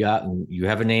 like you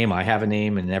have a name, I have a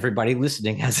name, and everybody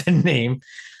listening has a name.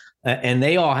 And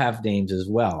they all have names as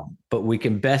well, but we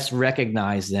can best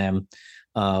recognize them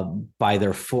by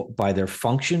their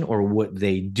function or what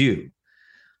they do.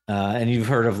 And you've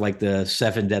heard of like the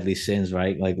 7 deadly sins,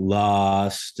 right? Like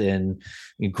lust and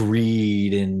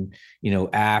greed and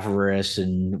avarice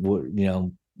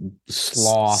and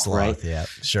sloth, right? Yeah,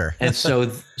 sure. And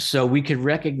so we could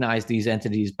recognize these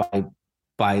entities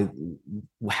by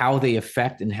how they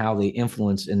affect and how they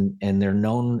influence, and they're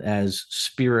known as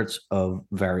spirits of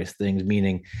various things,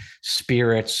 meaning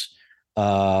spirits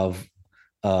of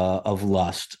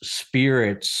lust,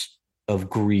 spirits of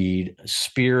greed,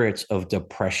 spirits of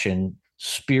depression,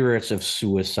 spirits of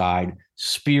suicide,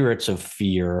 spirits of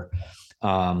fear.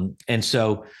 And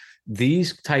so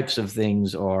these types of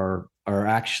things are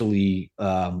actually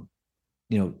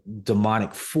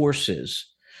demonic forces.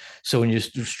 So when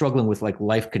you're struggling with like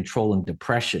life controlling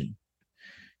depression,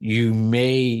 you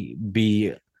may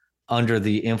be under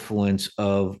the influence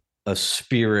of a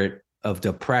spirit of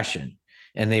depression,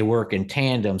 and they work in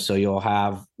tandem. So you'll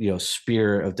have,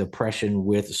 spirit of depression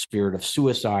with a spirit of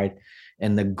suicide.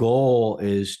 And the goal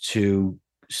is to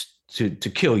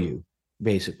kill you,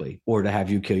 basically, or to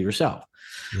have you kill yourself.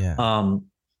 Yeah.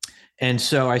 And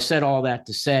so I said all that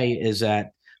to say is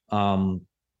that,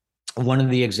 one of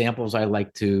the examples I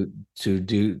like to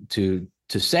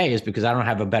say is because I don't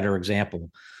have a better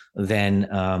example than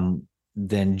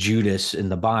Judas in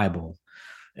the Bible.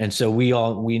 And so we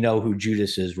know who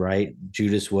Judas is, right?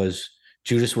 Judas was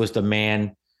the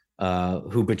man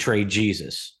who betrayed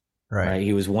Jesus, right?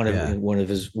 He was one of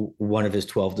his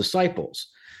 12 disciples.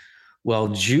 Well,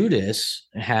 Judas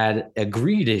had a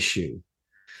greed issue.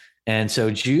 And so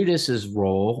Judas's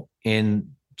role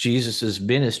in Jesus's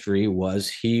ministry was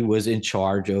he was in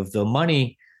charge of the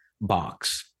money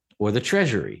box or the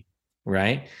treasury,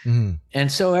 right? Mm.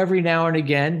 And so every now and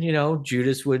again,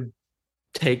 Judas would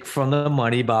take from the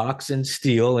money box and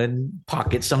steal and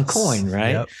pocket some coin,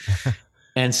 right? Yep.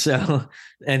 and so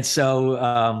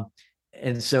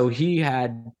he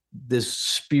had this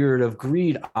spirit of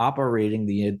greed operating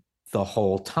the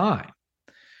whole time,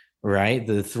 right?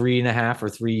 The 3.5 or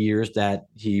 3 years that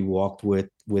he walked with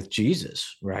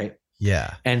Jesus, right?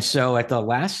 Yeah. And so at the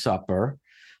Last Supper,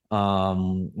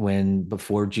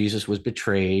 before Jesus was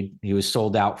betrayed, he was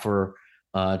sold out for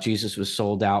Jesus was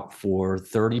sold out for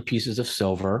 30 pieces of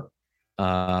silver,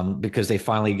 because they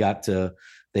finally got to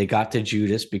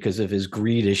Judas because of his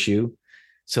greed issue.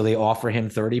 So they offer him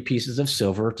 30 pieces of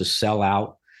silver to sell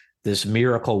out this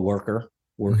miracle worker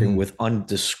working with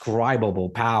undescribable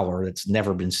power that's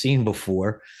never been seen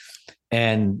before.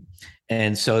 And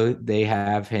so they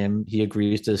have him, he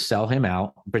agrees to sell him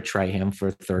out, betray him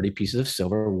for 30 pieces of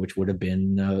silver, which would have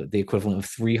been the equivalent of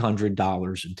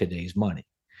 $300 in today's money.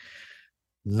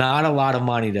 Not a lot of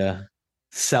money to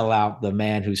sell out the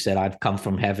man who said, "I've come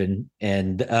from heaven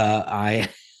and I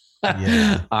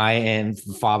and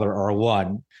the Father are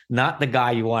one." Not the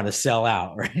guy you want to sell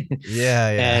out, right?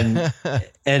 Yeah.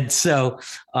 And so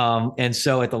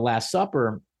at the Last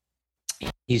Supper,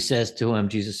 he says to him,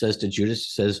 Jesus says to Judas,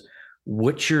 he says,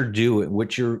 "What you're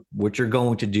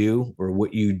going to do, or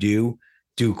what you do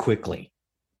quickly."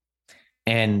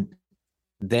 And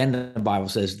then the Bible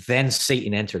says, then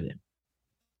Satan entered him.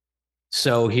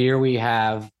 So here we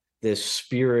have this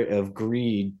spirit of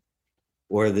greed,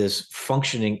 or this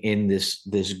functioning in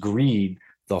this greed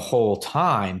the whole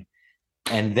time.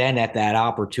 And then at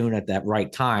that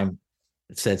right time,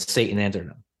 it said Satan entered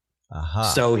him. Uh-huh.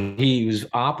 So he was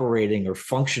operating or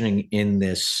functioning in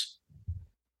this,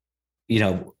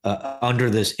 under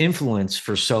this influence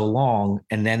for so long.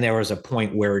 And then there was a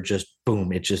point where it just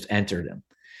entered him.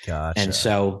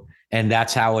 Gotcha. And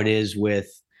that's how it is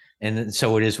and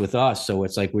so it is with us. So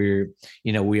it's like we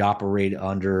operate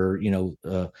under,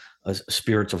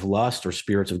 spirits of lust, or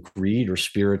spirits of greed, or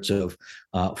spirits of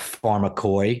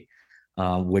pharmakoi,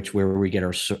 where we get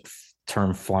our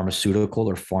term pharmaceutical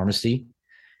or pharmacy.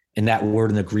 And that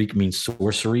word in the Greek means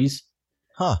sorceries.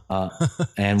 Huh.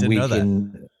 And we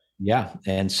can, yeah.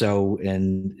 And so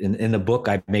in the book,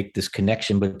 I make this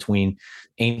connection between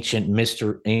ancient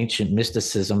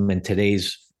mysticism and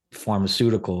today's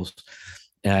pharmaceuticals.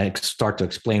 And I start to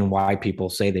explain why people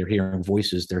say they're hearing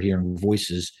voices. They're hearing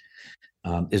voices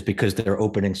is because they're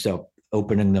opening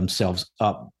themselves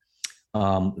up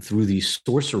through these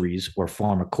sorceries or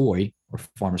pharmakoi or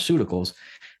pharmaceuticals,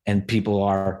 and people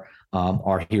are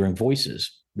hearing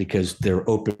voices because they're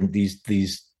open. These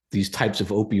types of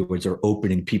opioids are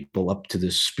opening people up to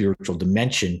this spiritual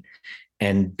dimension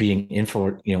and being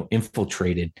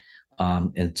infiltrated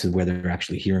into where they're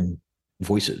actually hearing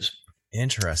voices.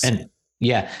 Interesting. And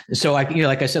yeah. So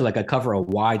like I said, I cover a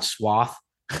wide swath.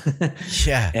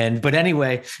 Yeah. But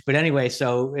anyway,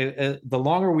 so the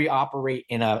longer we operate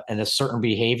in a certain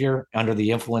behavior under the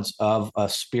influence of a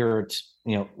spirit,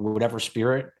 whatever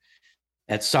spirit,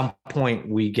 at some point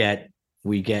we get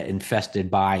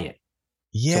infested by it.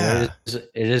 Yeah. So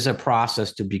it is a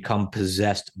process to become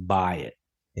possessed by it.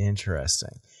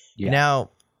 Interesting. Yeah. Now,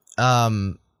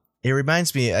 it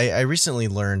reminds me, I recently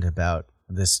learned about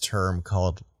this term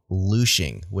called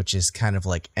looshing, which is kind of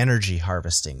like energy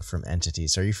harvesting from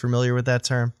entities. Are you familiar with that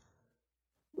term?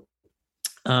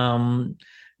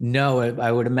 No,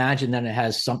 I would imagine that it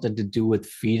has something to do with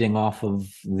feeding off of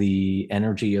the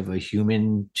energy of a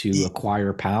human to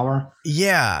acquire power.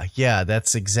 Yeah,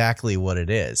 that's exactly what it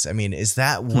is. I mean, is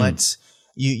that what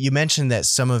you mentioned, that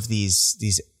some of these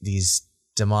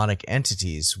demonic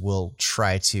entities will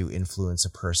try to influence a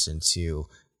person to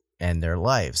end their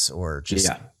lives or just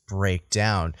break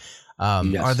down.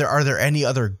 Yes. Are there any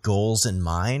other goals in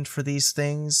mind for these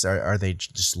things? Are they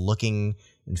just looking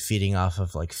and feeding off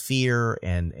of like fear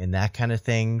and that kind of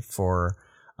thing for,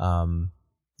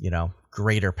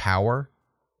 greater power?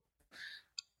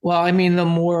 Well, I mean, the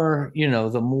more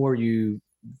you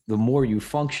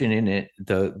function in it,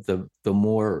 the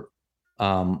more,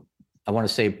 I want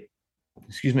to say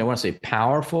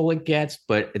powerful it gets,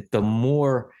 but the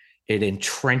more it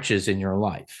entrenches in your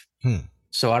life.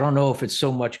 So I don't know if it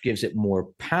so much gives it more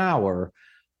power,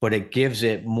 but it gives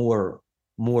it more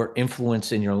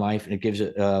influence in your life, and it gives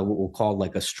it what we'll call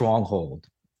like a stronghold,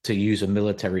 to use a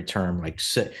military term. Like,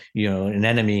 an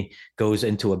enemy goes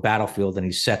into a battlefield and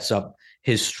he sets up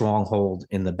his stronghold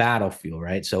in the battlefield,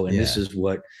 right? So, and Yeah.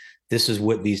 this is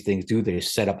what these things do. They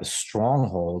set up a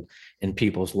stronghold in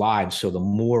people's lives. So the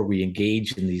more we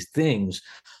engage in these things,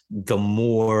 the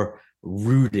more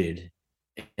rooted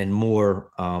and more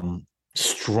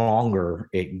stronger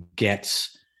it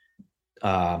gets.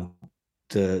 Um,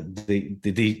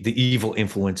 the evil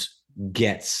influence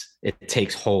gets, it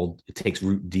takes hold, it takes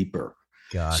root deeper.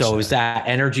 So is Gotcha. that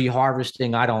energy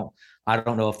harvesting? I don't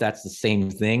know if that's the same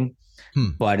thing, Hmm.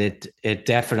 but it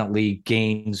definitely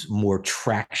gains more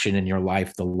traction in your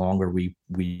life the longer we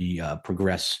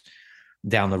progress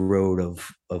down the road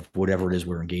of whatever it is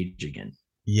we're engaging in.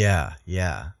 Yeah.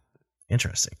 Yeah.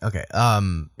 Interesting. Okay.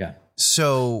 Yeah.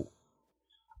 So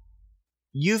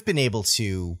you've been able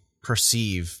to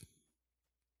perceive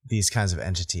these kinds of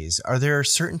entities. Are there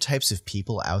certain types of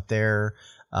people out there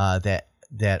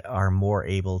that are more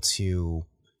able to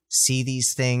see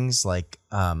these things, like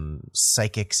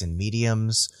psychics and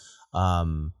mediums?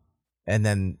 And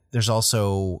then there's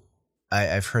also,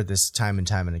 I've heard this time and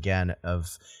time and again,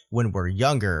 of when we're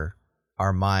younger,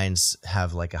 our minds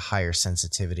have like a higher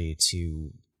sensitivity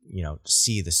to,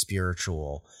 see the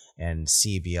spiritual and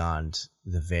see beyond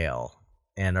the veil.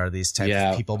 And are these type of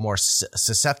Yeah. people more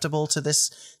susceptible to this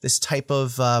type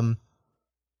of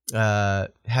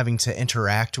having to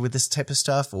interact with this type of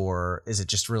stuff, or is it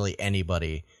just really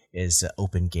anybody is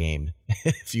open game,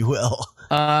 if you will?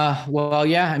 Well,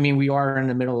 yeah. I mean, we are in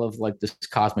the middle of like this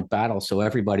cosmic battle, so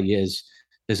everybody is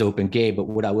open game. But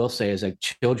what I will say is, like,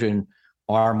 children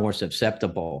are more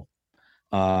susceptible,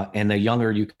 and the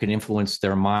younger you can influence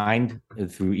their mind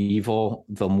through evil,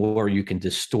 the more you can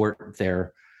distort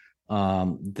their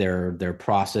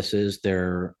processes,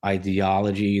 their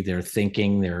ideology, their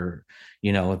thinking,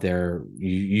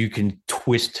 you can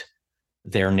twist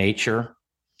their nature,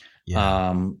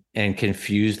 Yeah. and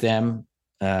confuse them.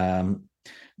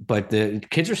 But the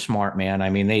kids are smart, man. I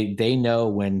mean, they know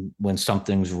when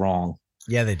something's wrong.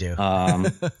 Yeah, they do.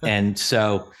 And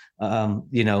so,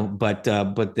 but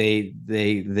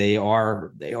they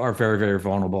are very, very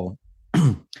vulnerable.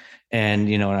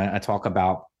 And I talk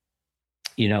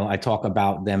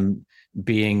about them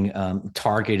being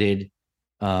targeted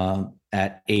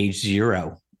at age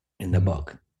 0 in the Mhm.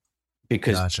 book,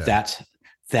 because Gotcha.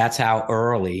 that's how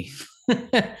early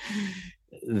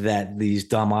that these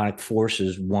demonic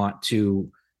forces want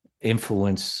to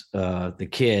influence the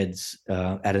kids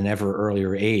at an ever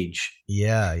earlier age.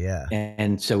 Yeah, yeah.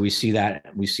 And so we see that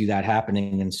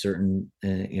happening in certain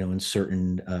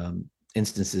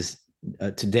instances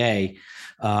today.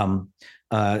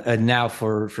 And now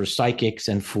for psychics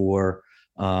and for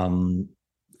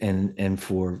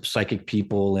psychic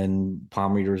people and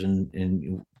palm readers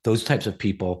and those types of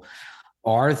people,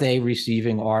 are they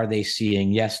receiving? Are they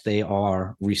seeing? Yes, they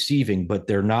are receiving, but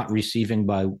they're not receiving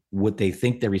by what they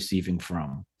think they're receiving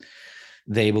from.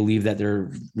 They believe that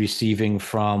they're receiving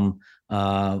from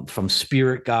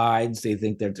spirit guides. They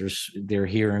think that they're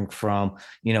hearing from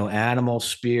animal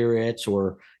spirits,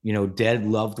 or dead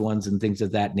loved ones and things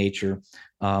of that nature.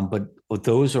 But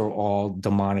those are all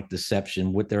demonic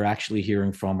deception. What they're actually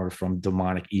hearing from are from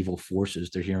demonic evil forces.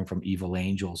 They're hearing from evil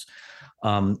angels.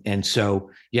 And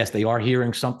so, yes, they are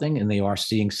hearing something and they are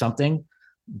seeing something,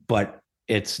 but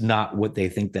it's not what they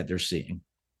think that they're seeing,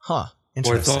 Huh. or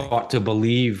Interesting. thought to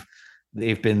believe.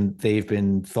 They've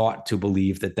been thought to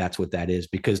believe that that's what that is,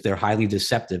 because they're highly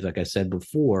deceptive. Like I said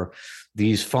before,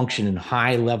 these function in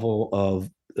high level of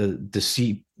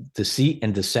deceit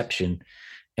and deception,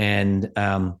 and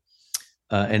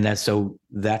that's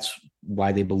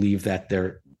why they believe that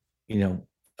they're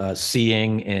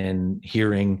seeing and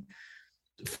hearing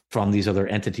from these other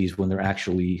entities when they're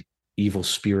actually evil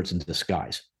spirits in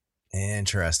disguise.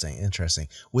 Interesting. Interesting.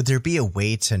 Would there be a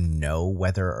way to know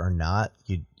whether or not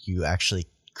you actually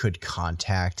could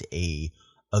contact a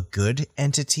good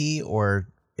entity, or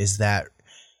is that,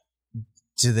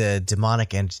 do the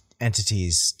demonic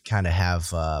entities kind of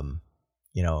have a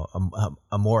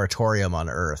moratorium on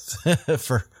Earth,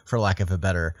 for lack of a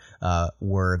better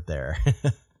word there?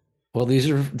 Well, these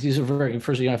are very,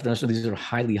 first you have to understand, these are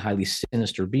highly, highly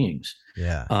sinister beings.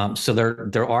 Yeah. So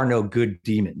there are no good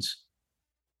demons,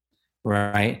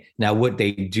 right? Now, what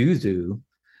they do,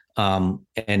 and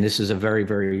this is a very,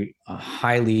 very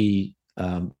highly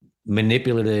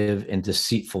manipulative and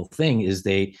deceitful thing, is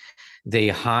they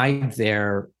hide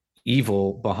their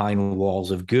evil behind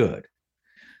walls of good.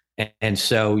 And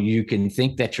so you can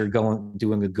think that you're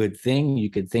doing a good thing.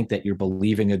 You can think that you're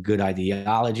believing a good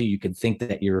ideology. You can think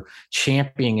that you're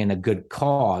championing a good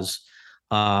cause.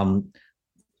 Um,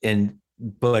 and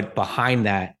but behind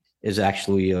that is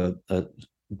actually a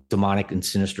demonic and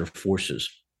sinister forces.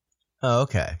 Oh,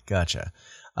 okay. Gotcha.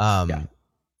 Yeah.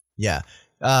 Yeah.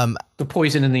 Um, The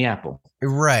poison in the apple.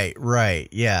 right, right.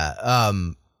 Yeah.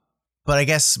 But I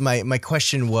guess my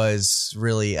question was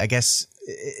really, I guess,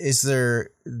 is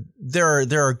there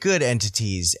are good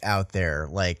entities out there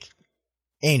like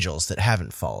angels that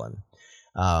haven't fallen.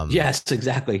 Yes,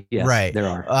 exactly. Yes, Right. there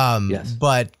are. Yes.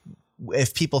 But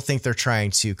if people think they're trying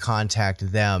to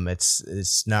contact them,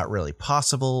 it's not really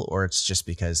possible, or it's just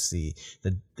because the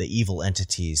evil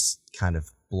entities kind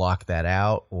of block that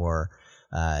out, or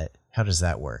how does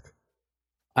that work?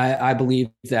 I believe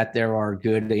that there are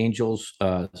good angels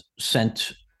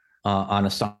sent on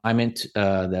assignment,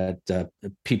 that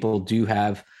people do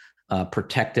have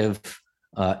protective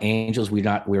angels.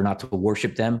 We're not to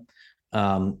worship them.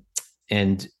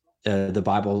 And the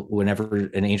Bible, whenever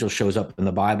an angel shows up in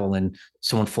the Bible and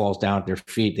someone falls down at their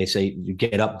feet, they say,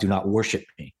 "Get up, do not worship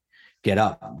me. Get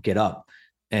up, get up."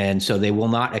 And so they will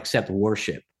not accept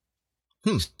worship.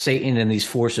 Hmm. Satan and these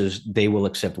forces, they will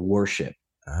accept worship.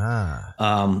 Ah.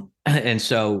 And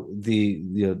so the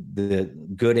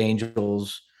good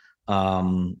angels,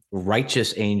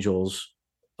 righteous angels,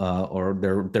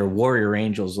 or they're warrior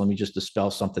angels. Let me just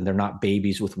dispel something. They're not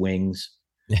babies with wings.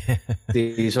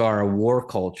 These are a war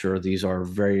culture. These are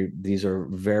very, they're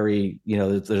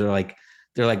like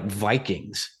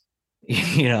Vikings,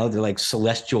 they're like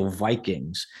celestial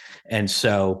Vikings. And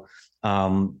so,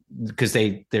 because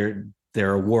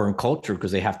they're a warring culture,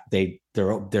 because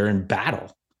they're in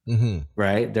battle. Mm-hmm.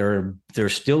 Right. They're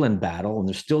still in battle, and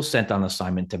they're still sent on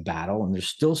assignment to battle, and they're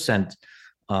still sent,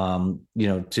 to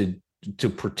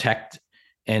protect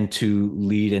and to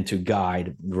lead and to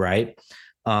guide. Right.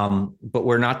 But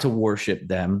we're not to worship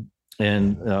them.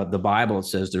 And the Bible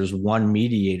says there's one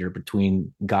mediator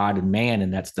between God and man,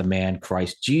 and that's the man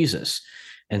Christ Jesus.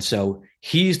 And so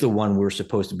he's the one we're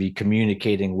supposed to be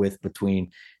communicating with,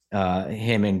 between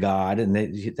him and God,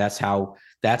 and that's how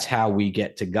we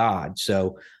get to God.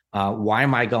 So why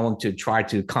am I going to try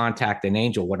to contact an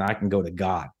angel when I can go to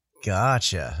God?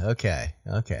 Gotcha. Okay.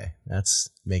 Okay. That's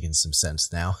making some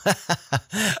sense now.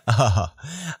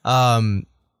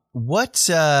 What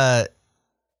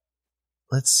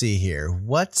let's see here.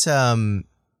 What do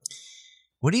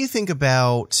you think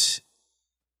about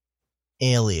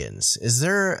aliens? Is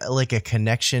there like a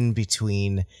connection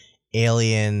between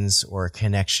aliens, or a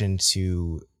connection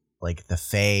to like the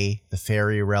Fae, the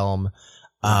fairy realm?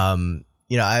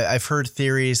 I've heard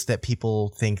theories that people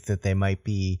think that they might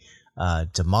be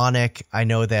demonic. I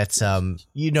know that Tom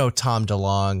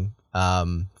DeLonge,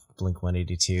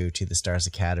 Blink-182, To the Stars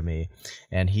Academy,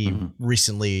 and he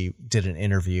recently did an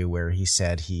interview where he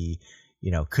said he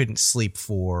couldn't sleep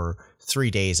for 3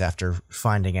 days after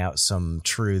finding out some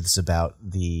truths about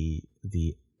the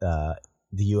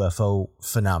UFO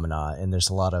phenomena. And there's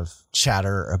a lot of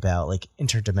chatter about like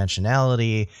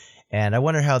interdimensionality, and I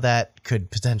wonder how that could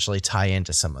potentially tie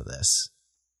into some of this.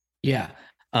 Yeah.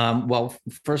 Well,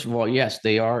 first of all, yes,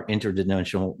 they are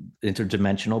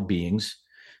interdimensional beings,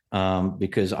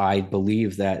 because I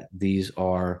believe that these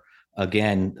are,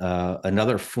 again,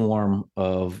 another form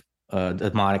of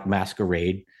demonic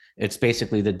masquerade. It's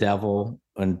basically the devil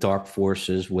and dark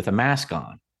forces with a mask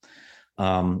on.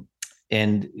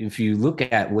 And if you look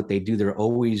at what they do, they're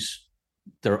always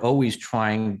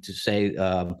trying to say,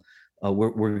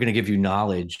 we're going to give you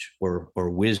knowledge or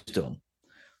wisdom.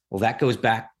 Well, that goes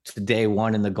back to day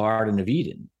one in the Garden of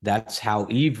Eden. That's how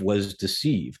Eve was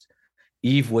deceived.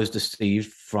 Eve was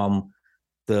deceived from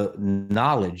the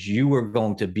knowledge. You were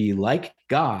going to be like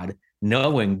God,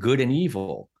 knowing good and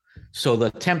evil. So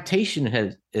the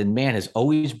temptation in man has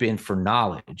always been for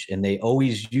knowledge, and they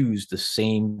always use the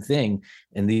same thing.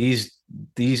 And these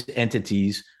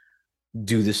entities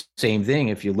do the same thing.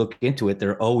 If you look into it,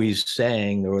 they're always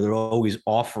saying, or they're always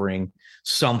offering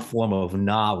some form of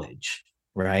knowledge,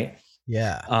 right?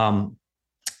 Yeah.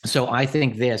 So I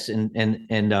think this, and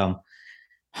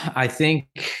I think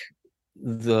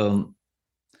the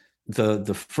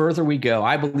further we go,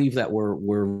 I believe that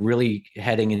we're really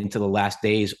heading into the last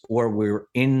days, or we're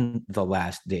in the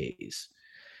last days.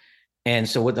 And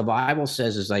so what the Bible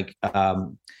says is like,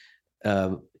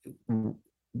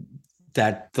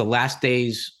 that the last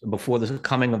days before the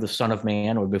coming of the Son of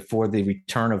Man, or before the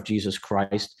return of Jesus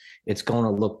Christ, it's going to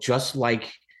look just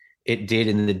like it did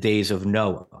in the days of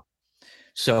Noah.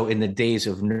 So in the days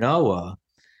of Noah,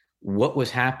 what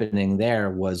was happening there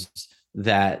was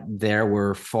that there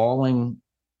were falling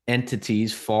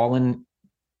entities, fallen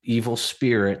evil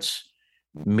spirits,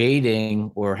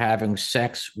 mating or having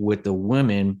sex with the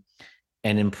women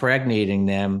and impregnating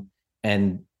them,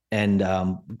 and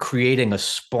creating a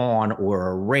spawn or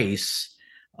a race,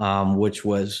 which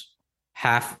was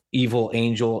half evil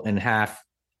angel and half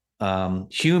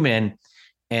human,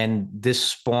 and this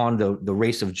spawned the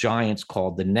race of giants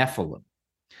called the Nephilim.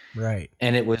 Right.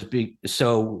 And it was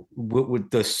so with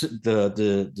the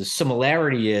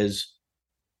similarity is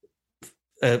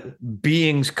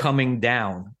beings coming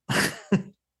down,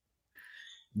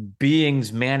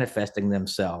 beings manifesting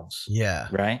themselves. Yeah.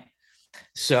 Right.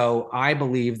 So I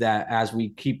believe that as we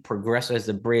keep as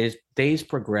the days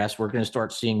progress, we're going to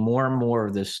start seeing more and more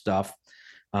of this stuff.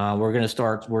 We're going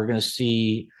to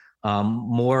see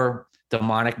more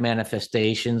demonic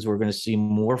manifestations. We're going to see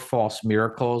more false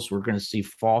miracles. We're going to see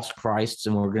false Christs,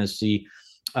 and we're going to see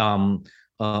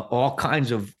all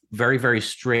kinds of very, very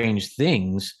strange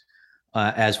things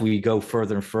as we go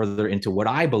further and further into what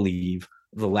I believe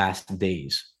the last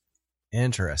days.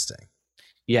 Interesting.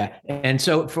 Yeah. And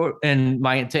so to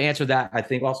answer that, I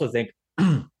think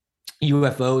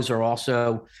UFOs are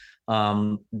also,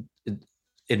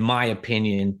 in my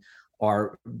opinion,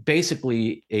 are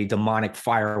basically a demonic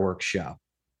fireworks show.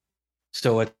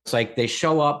 So it's like they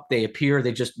show up, they appear,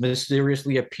 they just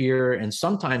mysteriously appear, and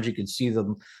sometimes you can see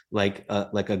them like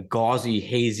a gauzy,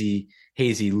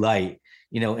 hazy light,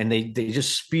 and they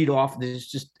just speed off.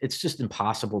 It's just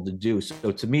impossible to do.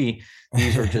 So to me,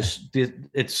 these are just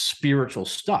it's spiritual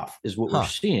stuff is what we're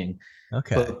seeing.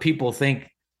 Okay. But people think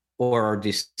or are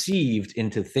deceived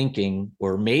into thinking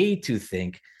or made to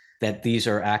think that these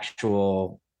are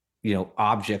actual,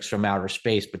 objects from outer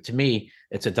space. But to me,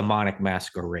 it's a demonic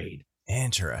masquerade.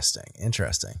 Interesting.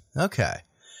 Okay.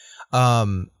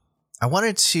 I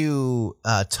wanted to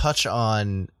touch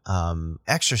on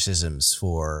exorcisms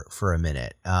for a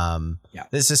minute. Yeah.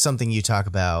 This is something you talk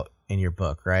about in your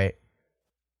book, right?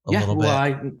 A little bit.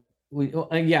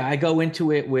 I go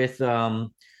into it with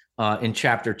in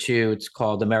chapter 2. It's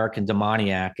called American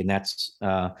Demoniac, and that's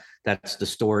the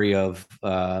story of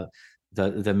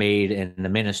the maid and the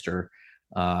minister.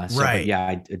 Right. Yeah,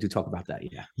 I do talk about that.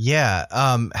 Yeah. Yeah.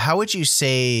 How would you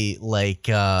say like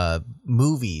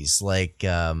movies like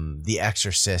The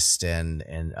Exorcist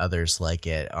and others like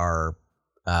it are?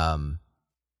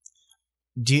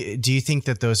 Do you think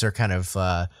that those are kind of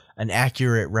an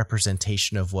accurate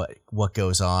representation of what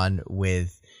goes on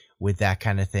with that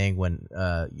kind of thing when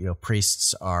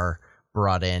priests are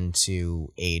brought in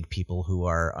to aid people who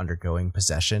are undergoing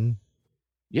possession?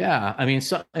 Yeah, I mean,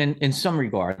 in some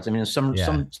regards, I mean, some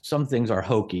things are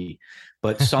hokey,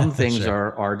 but some things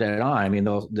sure. are dead on. I mean,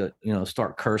 they'll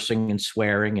start cursing and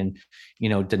swearing and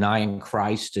denying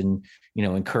Christ and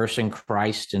and cursing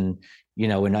Christ and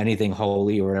and anything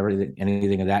holy or whatever,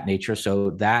 anything of that nature. So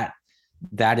that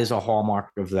is a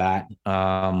hallmark of that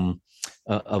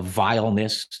of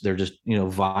vileness. They're just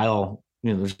vile.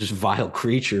 They're just vile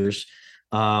creatures.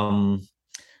 And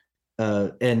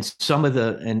some of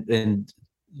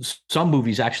some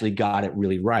movies actually got it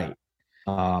really right.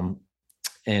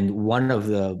 And one of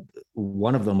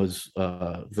them was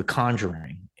The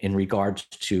Conjuring, in regards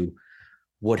to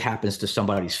what happens to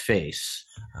somebody's face.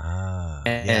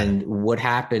 And what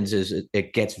happens is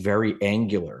it gets very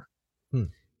angular.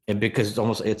 And because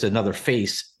it's another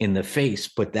face in the face,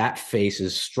 but that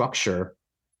face's structure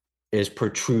is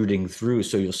protruding through.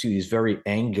 So you'll see these very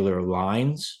angular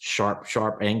lines, sharp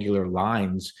angular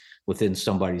lines within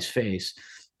somebody's face.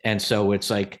 And so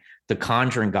it's like The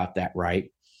Conjuring got that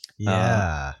right.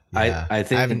 Yeah. I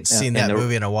think I haven't seen that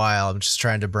movie in a while. I'm just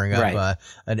trying to bring up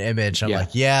an image. I'm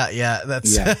like,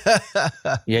 that's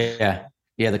yeah.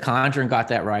 The Conjuring got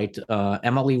that right.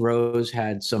 Emily Rose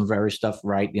had some very stuff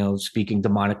right. Speaking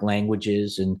demonic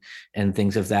languages and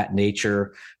things of that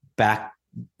nature. Back,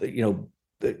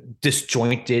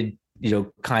 disjointed,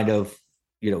 kind of,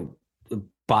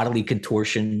 bodily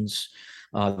contortions.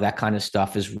 That kind of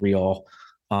stuff is real.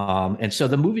 And so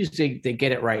the movies, they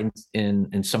get it right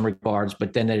in some regards,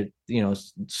 but then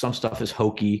some stuff is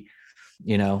hokey,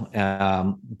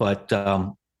 but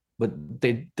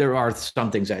there are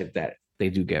some things that they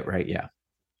do get right. Yeah.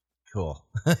 Cool.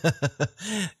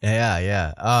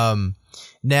 Yeah.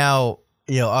 Now,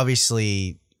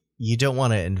 obviously you don't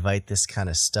want to invite this kind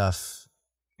of stuff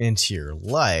into your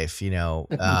life, No.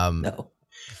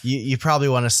 You probably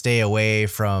want to stay away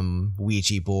from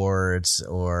Ouija boards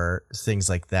or things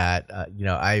like that.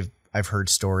 I've heard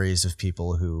stories of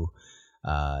people who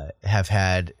have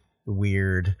had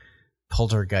weird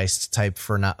poltergeist type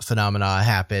phenomena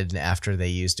happen after they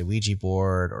used a Ouija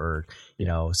board, or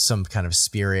some kind of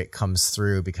spirit comes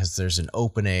through because there's an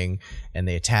opening and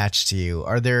they attach to you.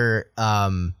 Are there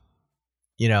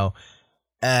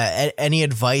any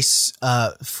advice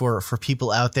for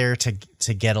people out there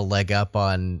to get a leg up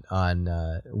on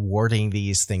warding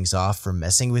these things off from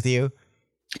messing with you?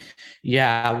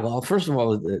 Yeah, well, first of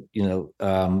all, a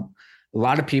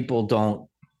lot of people don't,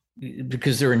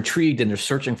 because they're intrigued and they're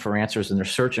searching for answers and they're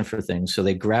searching for things, so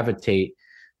they gravitate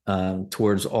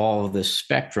towards all of this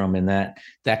spectrum, and that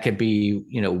could be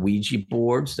Ouija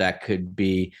boards, that could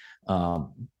be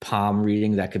palm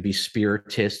reading, that could be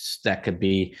spiritists, that could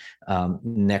be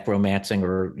necromancing,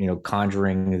 or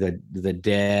conjuring the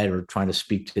dead, or trying to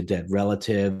speak to dead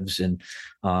relatives, and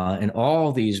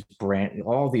all these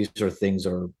are things,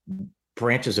 are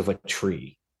branches of a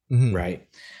tree, mm-hmm. right?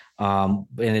 And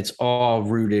it's all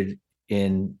rooted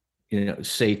in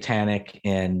satanic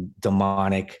and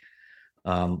demonic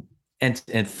and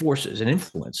forces and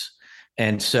influence.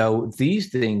 And so these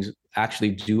things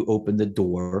actually do open the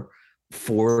door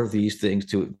for these things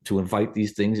to invite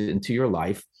these things into your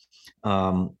life.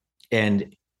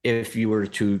 And if you were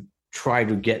to try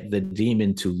to get the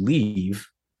demon to leave,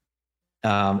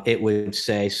 it would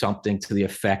say something to the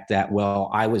effect that, well,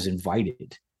 I was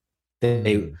invited.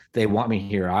 They want me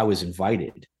here. I was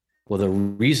invited. Well, the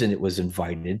reason it was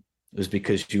invited was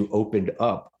because you opened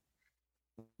up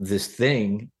this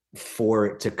thing for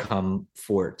it to come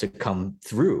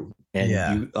through, and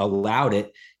you allowed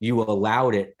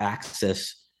it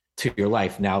access to your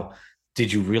life. Now,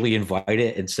 did you really invite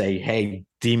it and say, "Hey,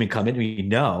 demon, come into me"?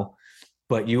 No,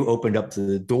 but you opened up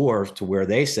the door to where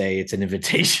they say it's an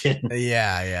invitation.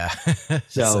 Yeah.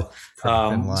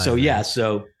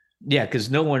 Because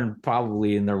no one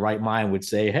probably in their right mind would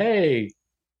say, "Hey,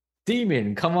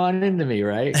 demon, come on into me,"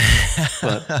 right?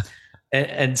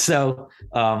 So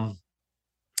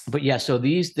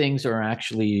these things are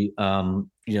actually,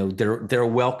 they're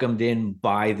welcomed in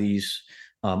by these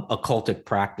occultic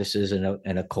practices and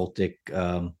occultic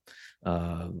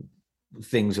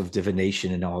things of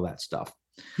divination and all that stuff.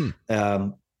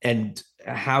 And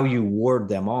how you ward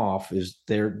them off is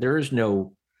there is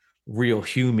no real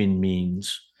human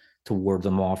means to ward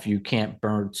them off. You can't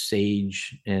burn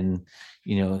sage and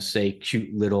say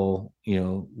cute little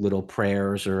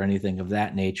prayers or anything of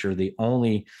that nature. The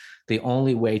only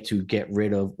way to get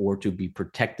rid of or to be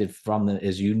protected from them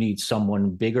is you need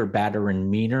someone bigger, badder, and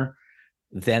meaner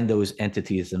than those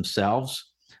entities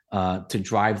themselves to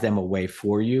drive them away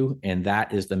for you, and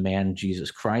that is the man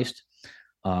Jesus Christ.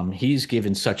 He's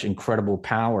given such incredible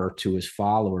power to his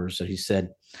followers that he said,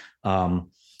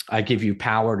 I give you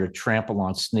power to trample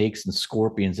on snakes and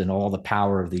scorpions and all the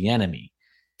power of the enemy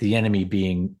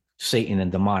being Satan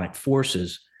and demonic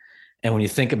forces. And when you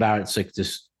think about it, it's like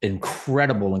this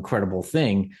incredible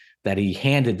thing that he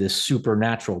handed this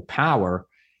supernatural power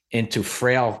into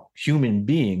frail human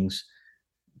beings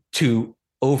to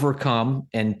overcome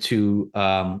and to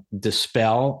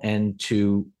dispel and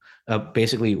to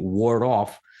basically ward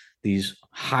off these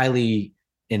highly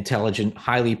intelligent,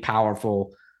 highly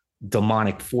powerful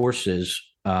demonic forces,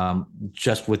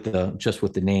 just with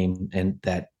the name, and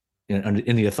that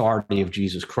in the authority of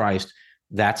Jesus Christ.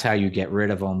 That's how you get rid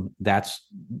of them.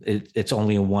 It's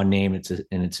only in one name. It's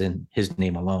in his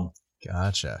name alone.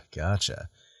 Gotcha.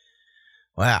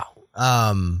 Wow.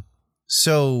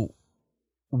 So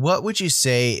what would you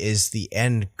say is the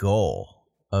end goal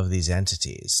of these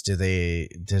entities? Do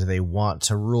they want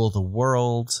to rule the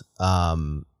world?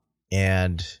 And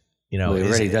he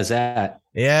already does that.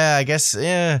 Yeah, I guess.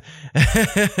 Yeah.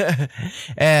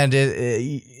 And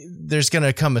there's going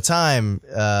to come a time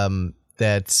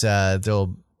that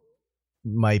there'll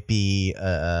might be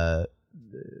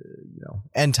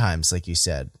end times, like you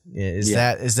said. Is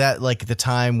that like the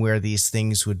time where these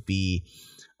things would be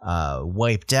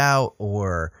wiped out,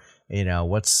 or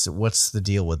what's the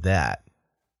deal with that?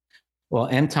 Well,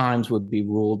 end times would be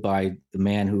ruled by the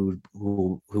man who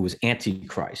was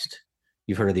Antichrist.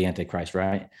 You've heard of the Antichrist,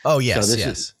 right? Oh, yes,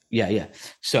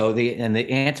 yes. So the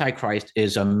Antichrist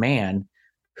is a man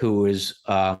who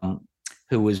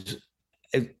was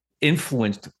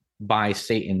influenced by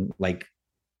Satan, like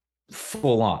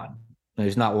full on.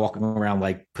 He's not walking around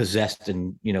like possessed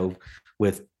and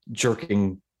with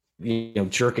jerking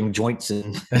joints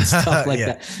and stuff like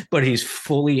that. But he's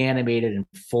fully animated and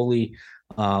fully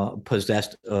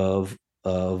possessed of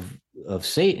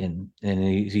Satan, and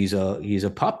he's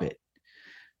a puppet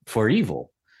for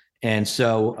evil. And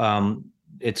so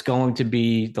it's going to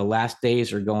be, the last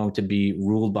days are going to be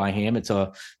ruled by him.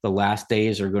 The last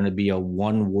days are going to be a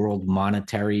one world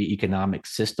monetary economic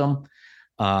system.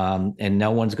 and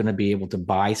no one's going to be able to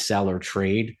buy, sell, or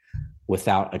trade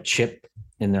without a chip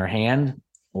in their hand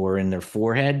or in their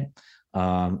forehead.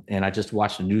 And I just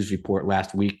watched a news report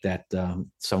last week that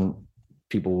some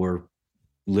people were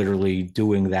literally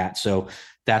doing that. So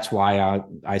that's why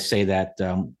I say that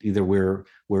either we're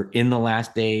in the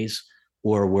last days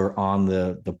or we're on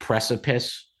the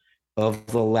precipice of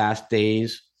the last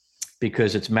days,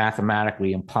 because it's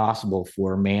mathematically impossible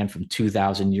for a man from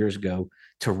 2,000 years ago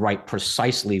to write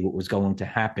precisely what was going to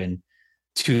happen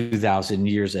 2,000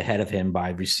 years ahead of him by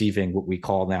receiving what we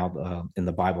call now in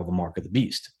the Bible the mark of the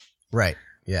beast. Right.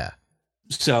 Yeah.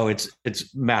 So it's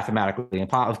mathematically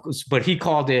impossible. But he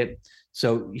called it.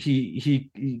 So he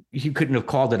couldn't have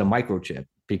called it a microchip,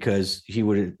 because he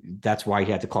would. That's why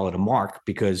he had to call it a mark,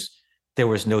 because there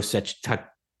was no such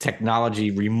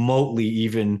technology remotely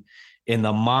even in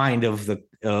the mind of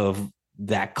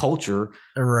that culture,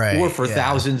 right, or for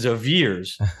thousands of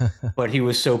years. But he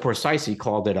was so precise, he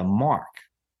called it a mark.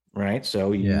 Right.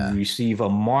 So you receive a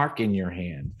mark in your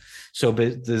hand. So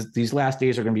but these last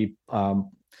days are going to be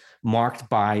marked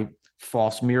by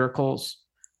false miracles,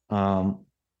 an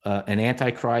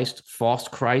antichrist, false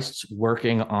Christs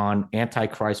working on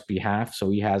antichrist's behalf. So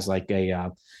he has like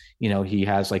a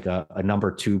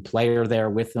number 2 player there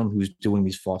with him who's doing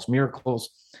these false miracles.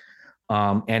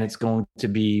 And it's going to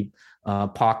be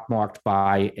hallmarked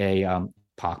by a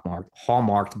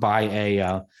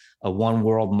one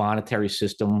world monetary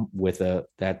system with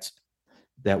that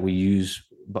we use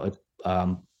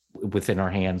within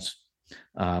our hands,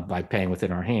 by paying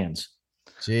within our hands.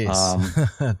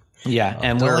 Jeez. Yeah,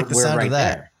 and we're right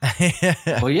there.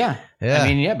 Well, yeah.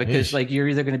 I mean, because like you're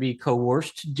either going to be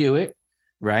coerced to do it,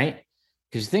 right?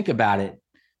 Because think about it,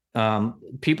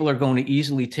 people are going to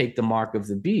easily take the mark of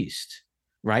the beast,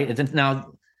 right? And then,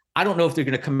 now, I don't know if they're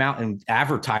going to come out and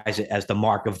advertise it as the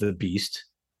mark of the beast,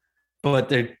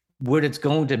 but what it's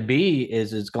going to be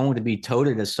is it's going to be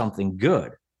touted as something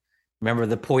good. Remember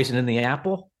the poison in the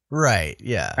apple? Right.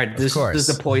 Yeah. Right. This is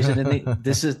the poison in the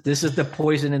this is the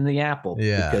poison in the apple.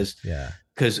 Yeah.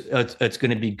 Because it's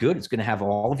going to be good. It's going to have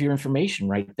all of your information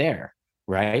right there.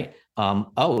 Right. No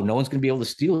one's going to be able to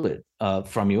steal it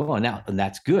from you. And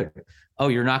that's good. Oh,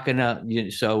 you're not going to.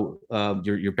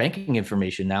 Your banking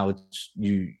information now it's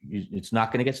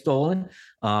not going to get stolen.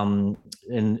 And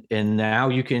now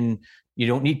you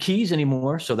don't need keys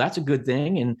anymore. So that's a good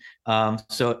thing.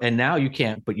 And now you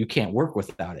can't work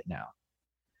without it now.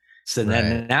 So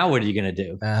then now what are you going to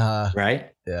do? Right?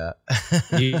 Yeah.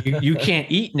 you can't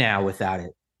eat now without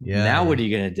it. Yeah. Now what are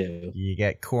you going to do? You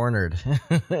get cornered.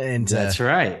 That's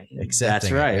right.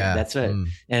 That's right. Yeah. That's right. And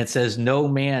it says no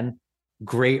man,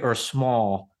 great or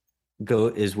small,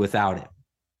 is without it.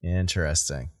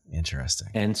 Interesting.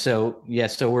 And so,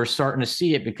 so we're starting to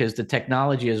see it because the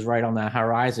technology is right on the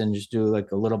horizon. Just do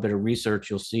like a little bit of research.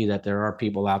 You'll see that there are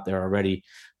people out there already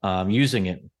using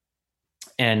it.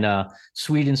 And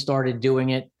Sweden started doing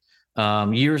it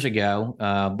years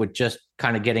ago, with just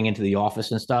kind of getting into the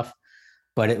office and stuff.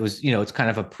 But it was, it's kind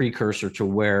of a precursor to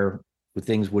where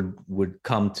things would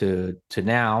come to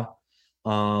now.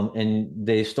 And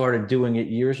they started doing it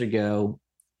years ago.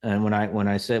 And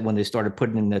when they started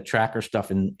putting in the tracker stuff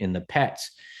in the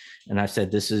pets, and I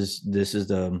said, this is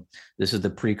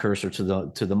the precursor to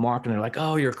the market. And they're like,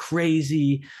 oh, you're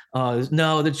crazy.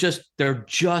 No, they're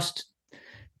just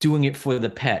doing it for the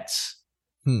pets.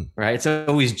 Right. It's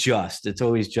always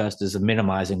just as a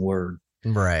minimizing word.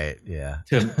 Right. Yeah.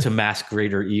 To mask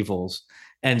greater evils.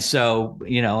 And so,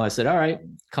 I said, all right,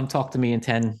 come talk to me in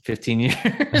 10, 15 years.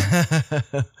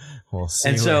 We'll see.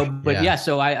 And so,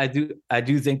 so I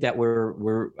do think that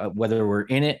we're whether we're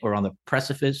in it or on the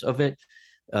precipice of it,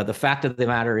 the fact of the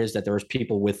matter is that there's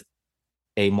people with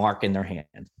a mark in their hand.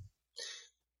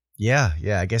 Yeah.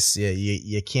 I guess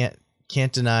you can't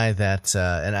deny that,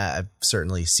 and I've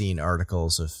certainly seen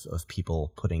articles of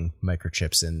people putting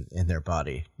microchips in their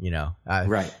body.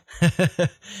 Right?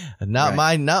 Not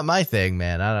my thing,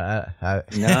 man. I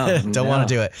don't want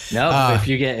to do it. No,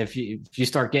 if you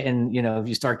start getting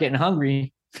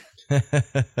hungry,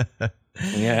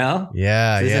 Yeah.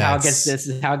 This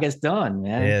is how it gets done,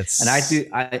 man. And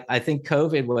I think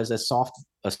COVID was a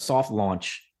soft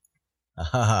launch.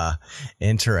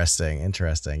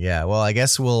 Interesting. Yeah. Well, I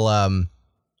guess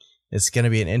it's going to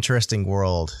be an interesting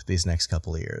world these next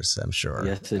couple of years, I'm sure.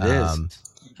 Yes, it is.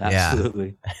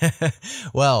 Absolutely. Yeah.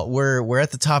 Well, we're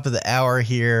at the top of the hour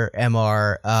here,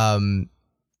 MR.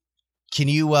 Can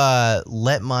you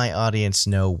let my audience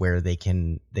know where they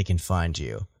can find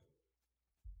you?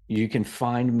 You can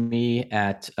find me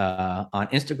on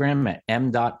Instagram at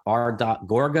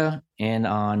m.r.gorga and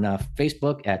on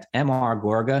Facebook at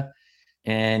mrgorga.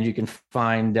 and you can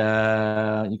find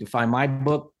my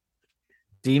book,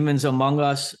 Demons Among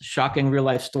Us: Shocking Real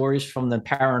Life Stories from the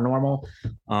Paranormal.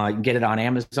 You can get it on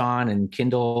Amazon and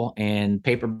Kindle and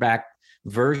paperback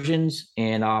versions,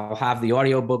 and I'll have the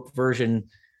audiobook version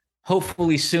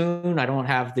hopefully soon. I don't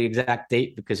have the exact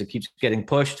date because it keeps getting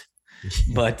pushed,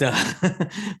 but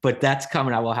that's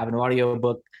coming. I will have an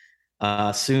audiobook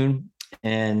soon,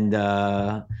 and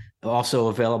also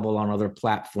available on other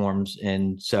platforms.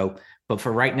 And so, but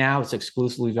for right now, it's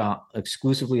exclusively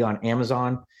on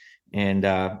Amazon. And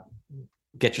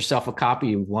get yourself a copy.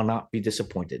 You will not be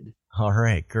disappointed. All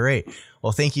right, great.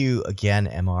 Well, thank you again,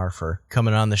 MR, for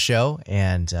coming on the show,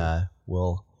 and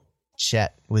we'll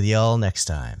chat with y'all next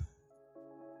time.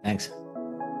 Thanks.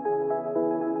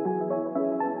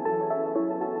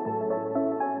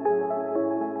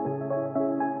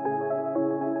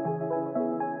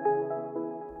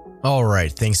 All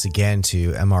right, thanks again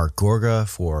to MR Gorga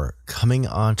for coming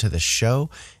onto the show,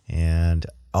 and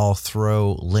I'll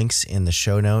throw links in the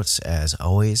show notes, as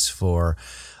always, for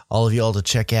all of y'all to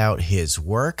check out his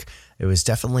work. It was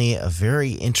definitely a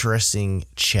very interesting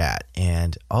chat,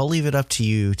 and I'll leave it up to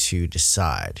you to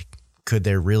decide. Could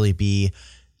there really be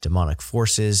demonic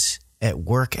forces at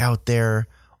work out there?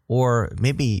 Or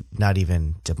maybe not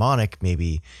even demonic,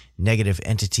 maybe negative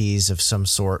entities of some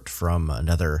sort from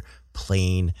another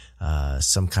plane,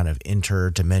 some kind of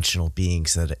interdimensional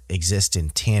beings that exist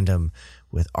in tandem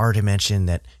with our dimension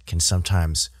that can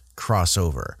sometimes cross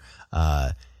over.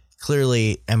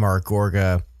 Clearly, MR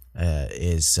Gorga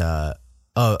is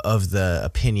of the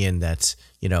opinion that,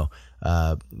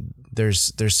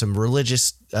 there's some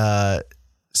religious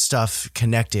stuff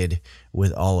connected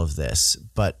with all of this,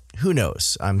 but who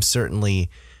knows? I'm certainly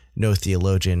no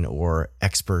theologian or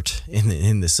expert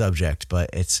in the subject, but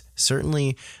it's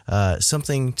certainly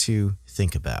something to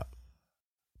think about.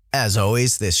 As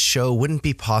always, this show wouldn't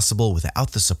be possible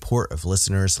without the support of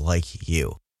listeners like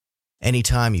you.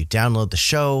 Anytime you download the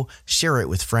show, share it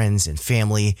with friends and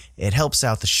family, it helps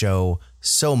out the show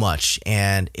so much,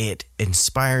 and it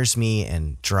inspires me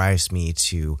and drives me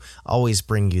to always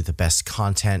bring you the best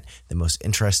content, the most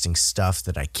interesting stuff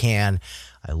that I can.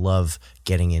 I love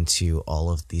getting into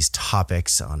all of these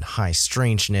topics on high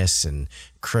strangeness and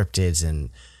cryptids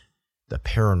and the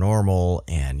paranormal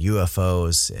and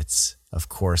UFOs. It's, of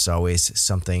course, always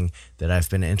something that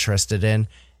I've been interested in,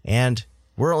 and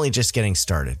we're only just getting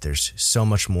started. There's so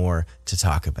much more to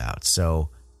talk about,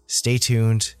 so stay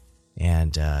tuned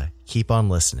and keep on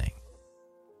listening.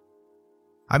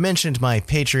 I mentioned my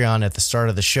Patreon at the start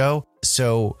of the show,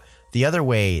 so the other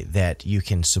way that you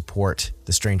can support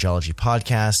the Strangeology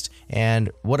podcast and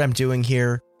what I'm doing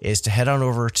here is to head on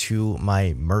over to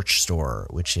my merch store,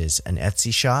 which is an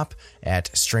Etsy shop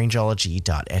at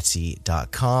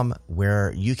strangeology.etsy.com,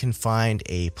 where you can find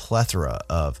a plethora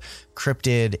of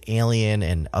cryptid, alien,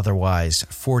 and otherwise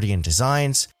Fortean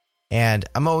designs. And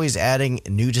I'm always adding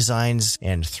new designs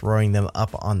and throwing them up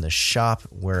on the shop.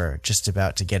 We're just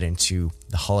about to get into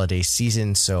the holiday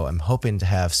season, so I'm hoping to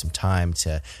have some time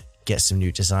to get some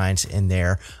new designs in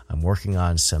there. I'm working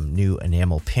on some new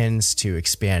enamel pins to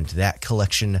expand that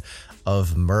collection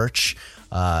of merch,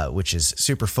 which is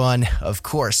super fun, of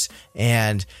course.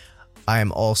 And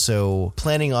I'm also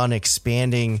planning on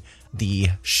expanding the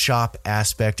shop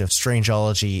aspect of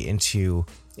Strangeology into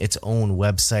its own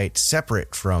website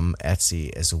separate from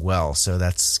Etsy as well. So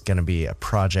that's going to be a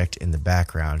project in the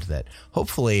background that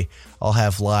hopefully I'll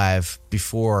have live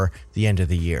before the end of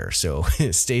the year. So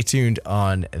stay tuned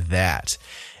on that.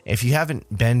 If you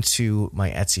haven't been to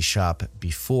my Etsy shop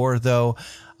before, though,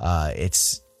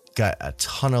 it's got a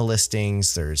ton of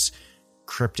listings. There's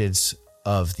cryptids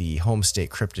of the Home State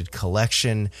Cryptid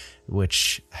Collection,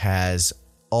 which has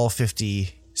all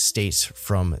 50 states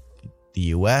from the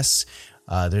U.S.,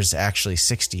 there's actually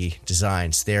 60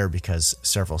 designs there because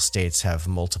several states have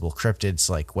multiple cryptids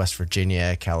like West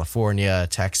Virginia, California,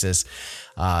 Texas,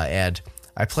 and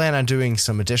I plan on doing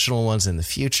some additional ones in the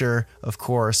future, of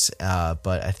course,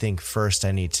 but I think first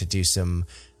I need to do some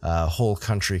whole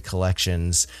country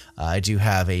collections. I do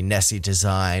have a Nessie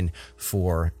design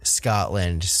for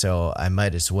Scotland, so I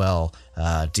might as well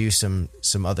do some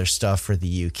other stuff for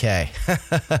the UK.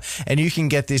 And you can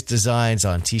get these designs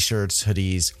on t-shirts,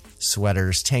 hoodies,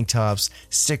 sweaters, tank tops,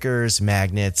 stickers,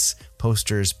 magnets,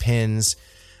 posters, pins,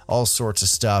 all sorts of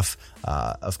stuff.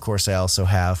 Of course, I also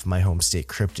have my Home State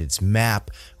Cryptids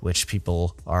map, which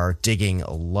people are digging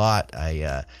a lot.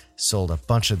 I sold a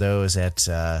bunch of those at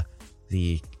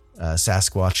the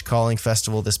Sasquatch Calling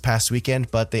Festival this past weekend,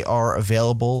 but they are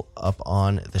available up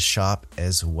on the shop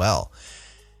as well.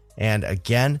 And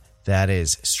again, that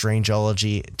is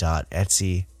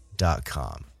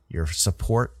strangeology.etsy.com. Your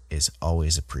support is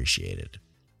always appreciated.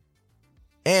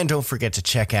 And don't forget to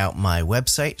check out my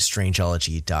website,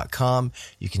 strangeology.com.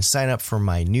 You can sign up for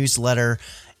my newsletter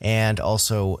and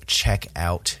also check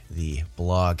out the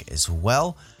blog as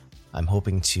well. I'm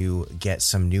hoping to get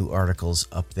some new articles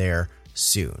up there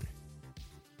soon.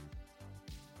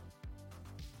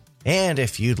 And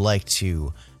if you'd like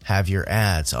to have your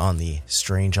ads on the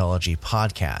Strangeology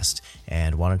podcast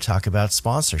and want to talk about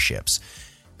sponsorships,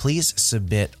 please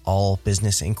submit all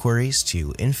business inquiries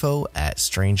to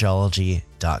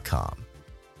info@strangeology.com.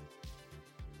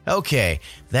 Okay,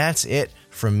 that's it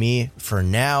from me for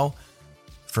now.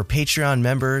 For Patreon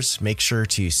members, make sure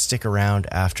to stick around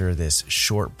after this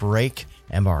short break.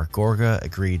 Mr. Gorga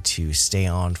agreed to stay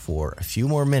on for a few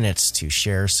more minutes to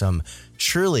share some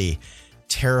truly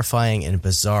terrifying and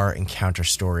bizarre encounter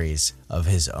stories of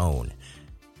his own.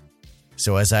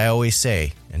 So as I always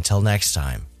say, until next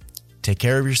time, take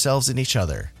care of yourselves and each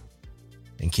other,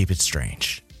 and keep it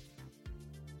strange.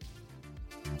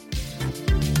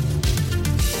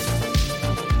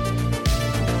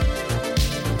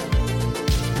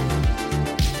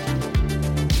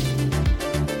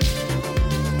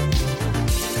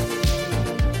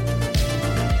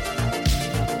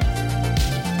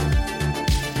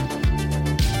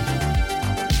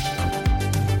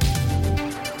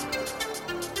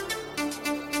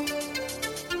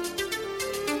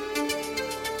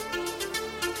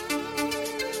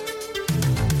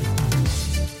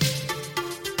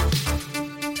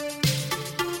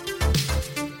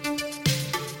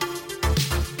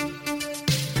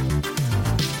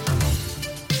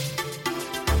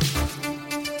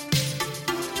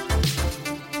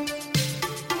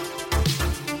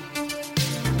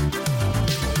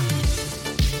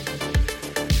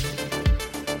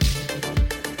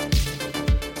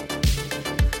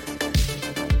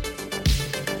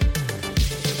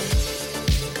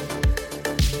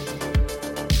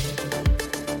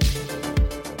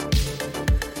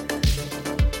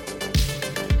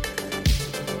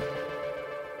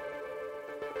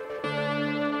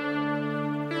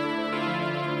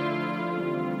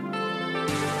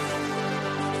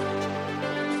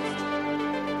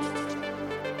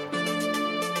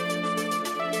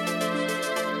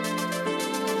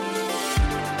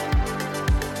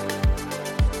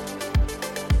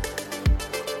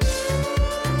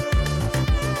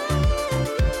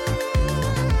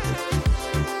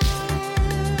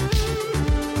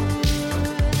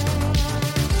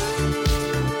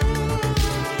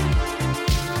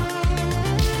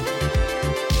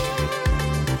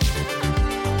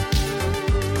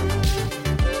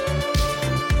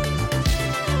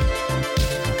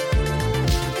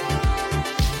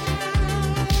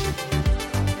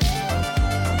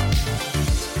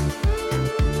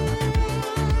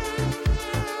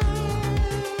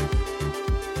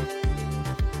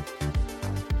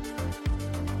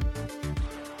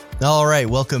 All right,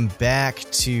 welcome back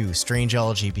to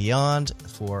Strangeology Beyond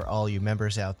for all you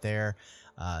members out there.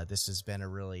 This has been a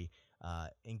really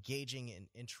engaging and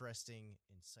interesting,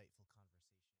 insightful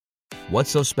conversation.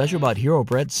 What's so special about Hero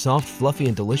Bread's soft, fluffy,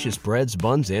 and delicious breads,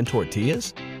 buns, and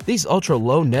tortillas? These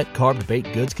ultra-low net-carb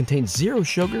baked goods contain zero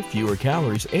sugar, fewer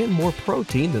calories, and more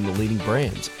protein than the leading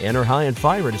brands, and are high in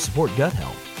fiber to support gut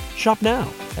health. Shop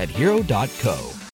now at Hero.co.